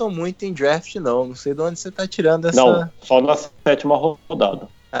acertam muito em draft, não sei de onde você está tirando essa... Não, só na 7ª rodada.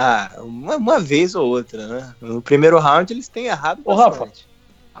 Uma vez ou outra, né? No primeiro round eles têm errado bastante.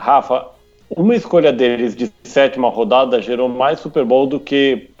 Rafa, uma escolha deles de 7ª rodada gerou mais Super Bowl do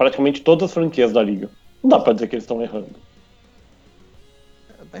que praticamente todas as franquias da liga. Não dá pra dizer que eles estão errando.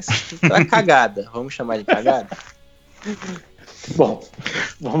 Mas tá cagada, vamos chamar de cagada? Bom,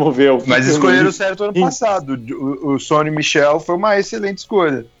 vamos ver. Mas escolheram certo ano passado. O Sonny Michel foi uma excelente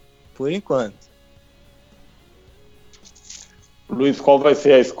escolha. Por enquanto. Luiz, qual vai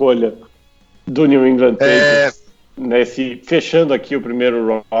ser a escolha do New England Patriots? Fechando aqui o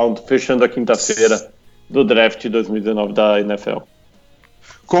primeiro round, fechando a quinta-feira do draft 2019 da NFL.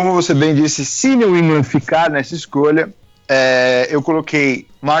 Como você bem disse, se New England ficar nessa escolha, eu coloquei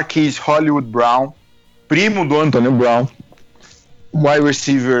Marquise Hollywood Brown, primo do Antonio Brown, wide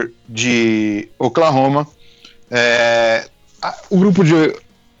receiver de Oklahoma. O grupo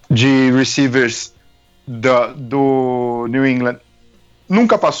de receivers do New England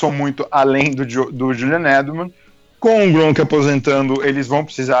nunca passou muito além do Julian Edelman. Com o Gronk aposentando, eles vão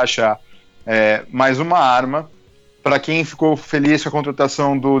precisar achar mais uma arma. Para quem ficou feliz com a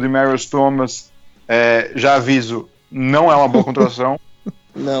contratação do Demaryius Thomas, já aviso, não é uma boa contratação.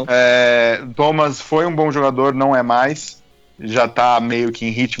 Não. Thomas foi um bom jogador, não é mais. Já está meio que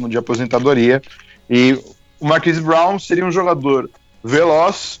em ritmo de aposentadoria. E o Marquise Brown seria um jogador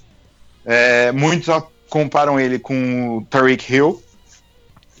veloz. Muitos comparam ele com o Tyreek Hill,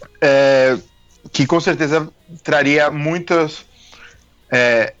 que com certeza traria muitas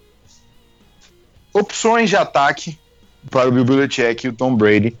opções de ataque para o Bill Belichick e o Tom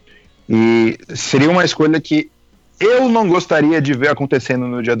Brady. E seria uma escolha que eu não gostaria de ver acontecendo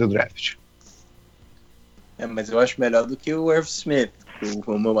no dia do draft. Mas eu acho melhor do que o Irv Smith.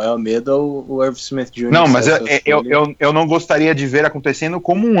 O meu maior medo é o Irv Smith Jr. Não, mas eu não gostaria de ver acontecendo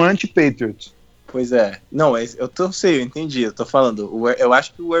como um anti-Patriots. Pois é. Não, eu entendi. Eu tô falando. Eu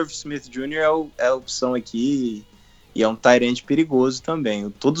acho que o Irv Smith Jr. é a opção aqui e é um tight end perigoso também.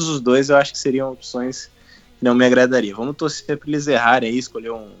 Todos os dois eu acho que seriam opções que não me agradariam. Vamos torcer pra eles errarem aí,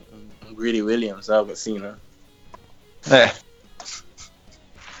 escolher um Greedy Williams, algo assim, né?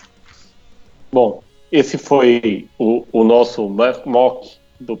 Bom, esse foi o nosso mock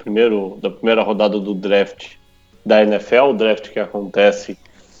da primeira rodada do draft da NFL, o draft que acontece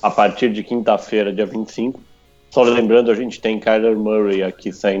a partir de quinta-feira, dia 25. Só lembrando, a gente tem Kyler Murray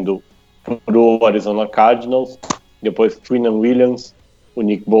aqui saindo pro Arizona Cardinals, depois Quinnen Williams, o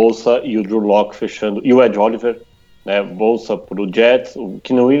Nick Bosa e o Drew Lock fechando, e o Ed Oliver, né, Bosa pro Jets, o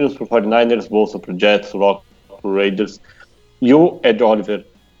Quinnen Williams pro 49ers, Bosa pro Jets, o Lock pro Raiders, e o Ed Oliver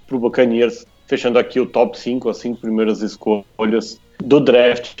pro Buccaneers, fechando aqui o top 5, as 5 primeiras escolhas do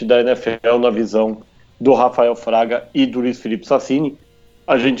draft da NFL na visão do Rafael Fraga e do Luiz Felipe Sassini.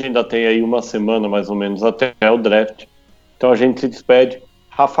 A gente ainda tem aí uma semana mais ou menos até o draft, então a gente se despede.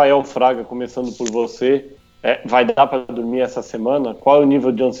 Rafael Fraga, começando por você, vai dar para dormir essa semana? Qual é o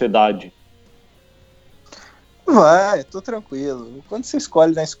nível de ansiedade? Vai, tô tranquilo. Quando você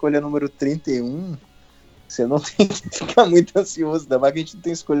escolhe na escolha número 31, você não tem que ficar muito ansioso, ainda mais que a gente não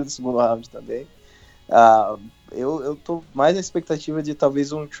tem escolha do segundo round também. Eu tô mais na expectativa de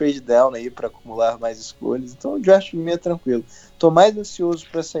talvez um trade down aí para acumular mais escolhas, então o draft é tranquilo. Tô mais ansioso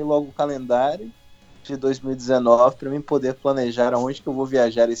para sair logo o calendário de 2019 para mim poder planejar aonde que eu vou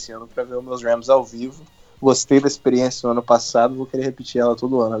viajar esse ano para ver os meus Rams ao vivo. Gostei da experiência no ano passado, vou querer repetir ela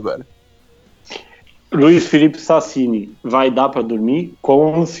todo ano agora. Luiz Felipe Sassini, vai dar para dormir?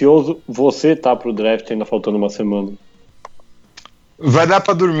 Quão ansioso você tá pro draft ainda faltando uma semana? Vai dar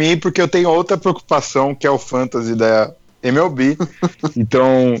para dormir porque eu tenho outra preocupação, que é o fantasy da MLB.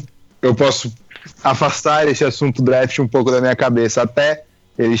 Então eu posso afastar esse assunto draft um pouco da minha cabeça até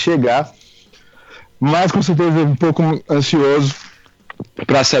ele chegar. Mas com certeza um pouco ansioso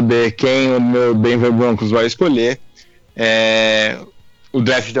para saber quem o meu Denver Broncos vai escolher. O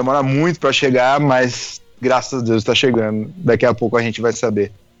draft demora muito para chegar, mas graças a Deus está chegando. Daqui a pouco a gente vai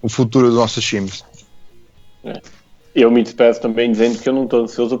saber o futuro dos nossos times. Eu me despeço também dizendo que eu não estou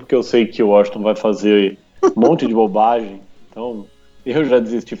ansioso porque eu sei que o Washington vai fazer um monte de bobagem. Então, eu já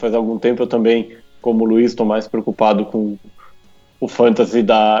desisti faz algum tempo. Eu também, como o Luiz, estou mais preocupado com o fantasy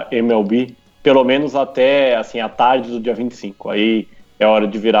da MLB, pelo menos até assim, a tarde do dia 25. Aí é hora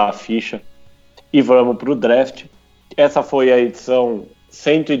de virar a ficha e vamos para o draft. Essa foi a edição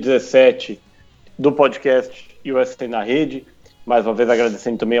 117 do podcast USA na Rede. Mais uma vez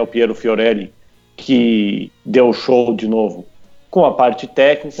agradecendo também ao Piero Fiorelli, que deu show de novo com a parte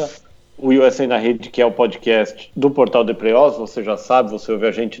técnica. O USA na Rede, que é o podcast do Portal de Playoffs, você já sabe, você ouve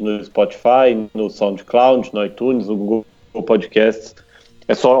a gente no Spotify, no SoundCloud, no iTunes, no Google Podcasts.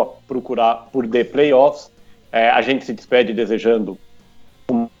 É só procurar por The Playoffs. A gente se despede desejando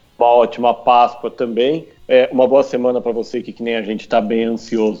uma ótima Páscoa também. Uma boa semana para você que nem a gente está bem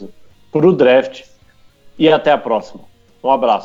ansioso para o draft. E até a próxima. Um abraço.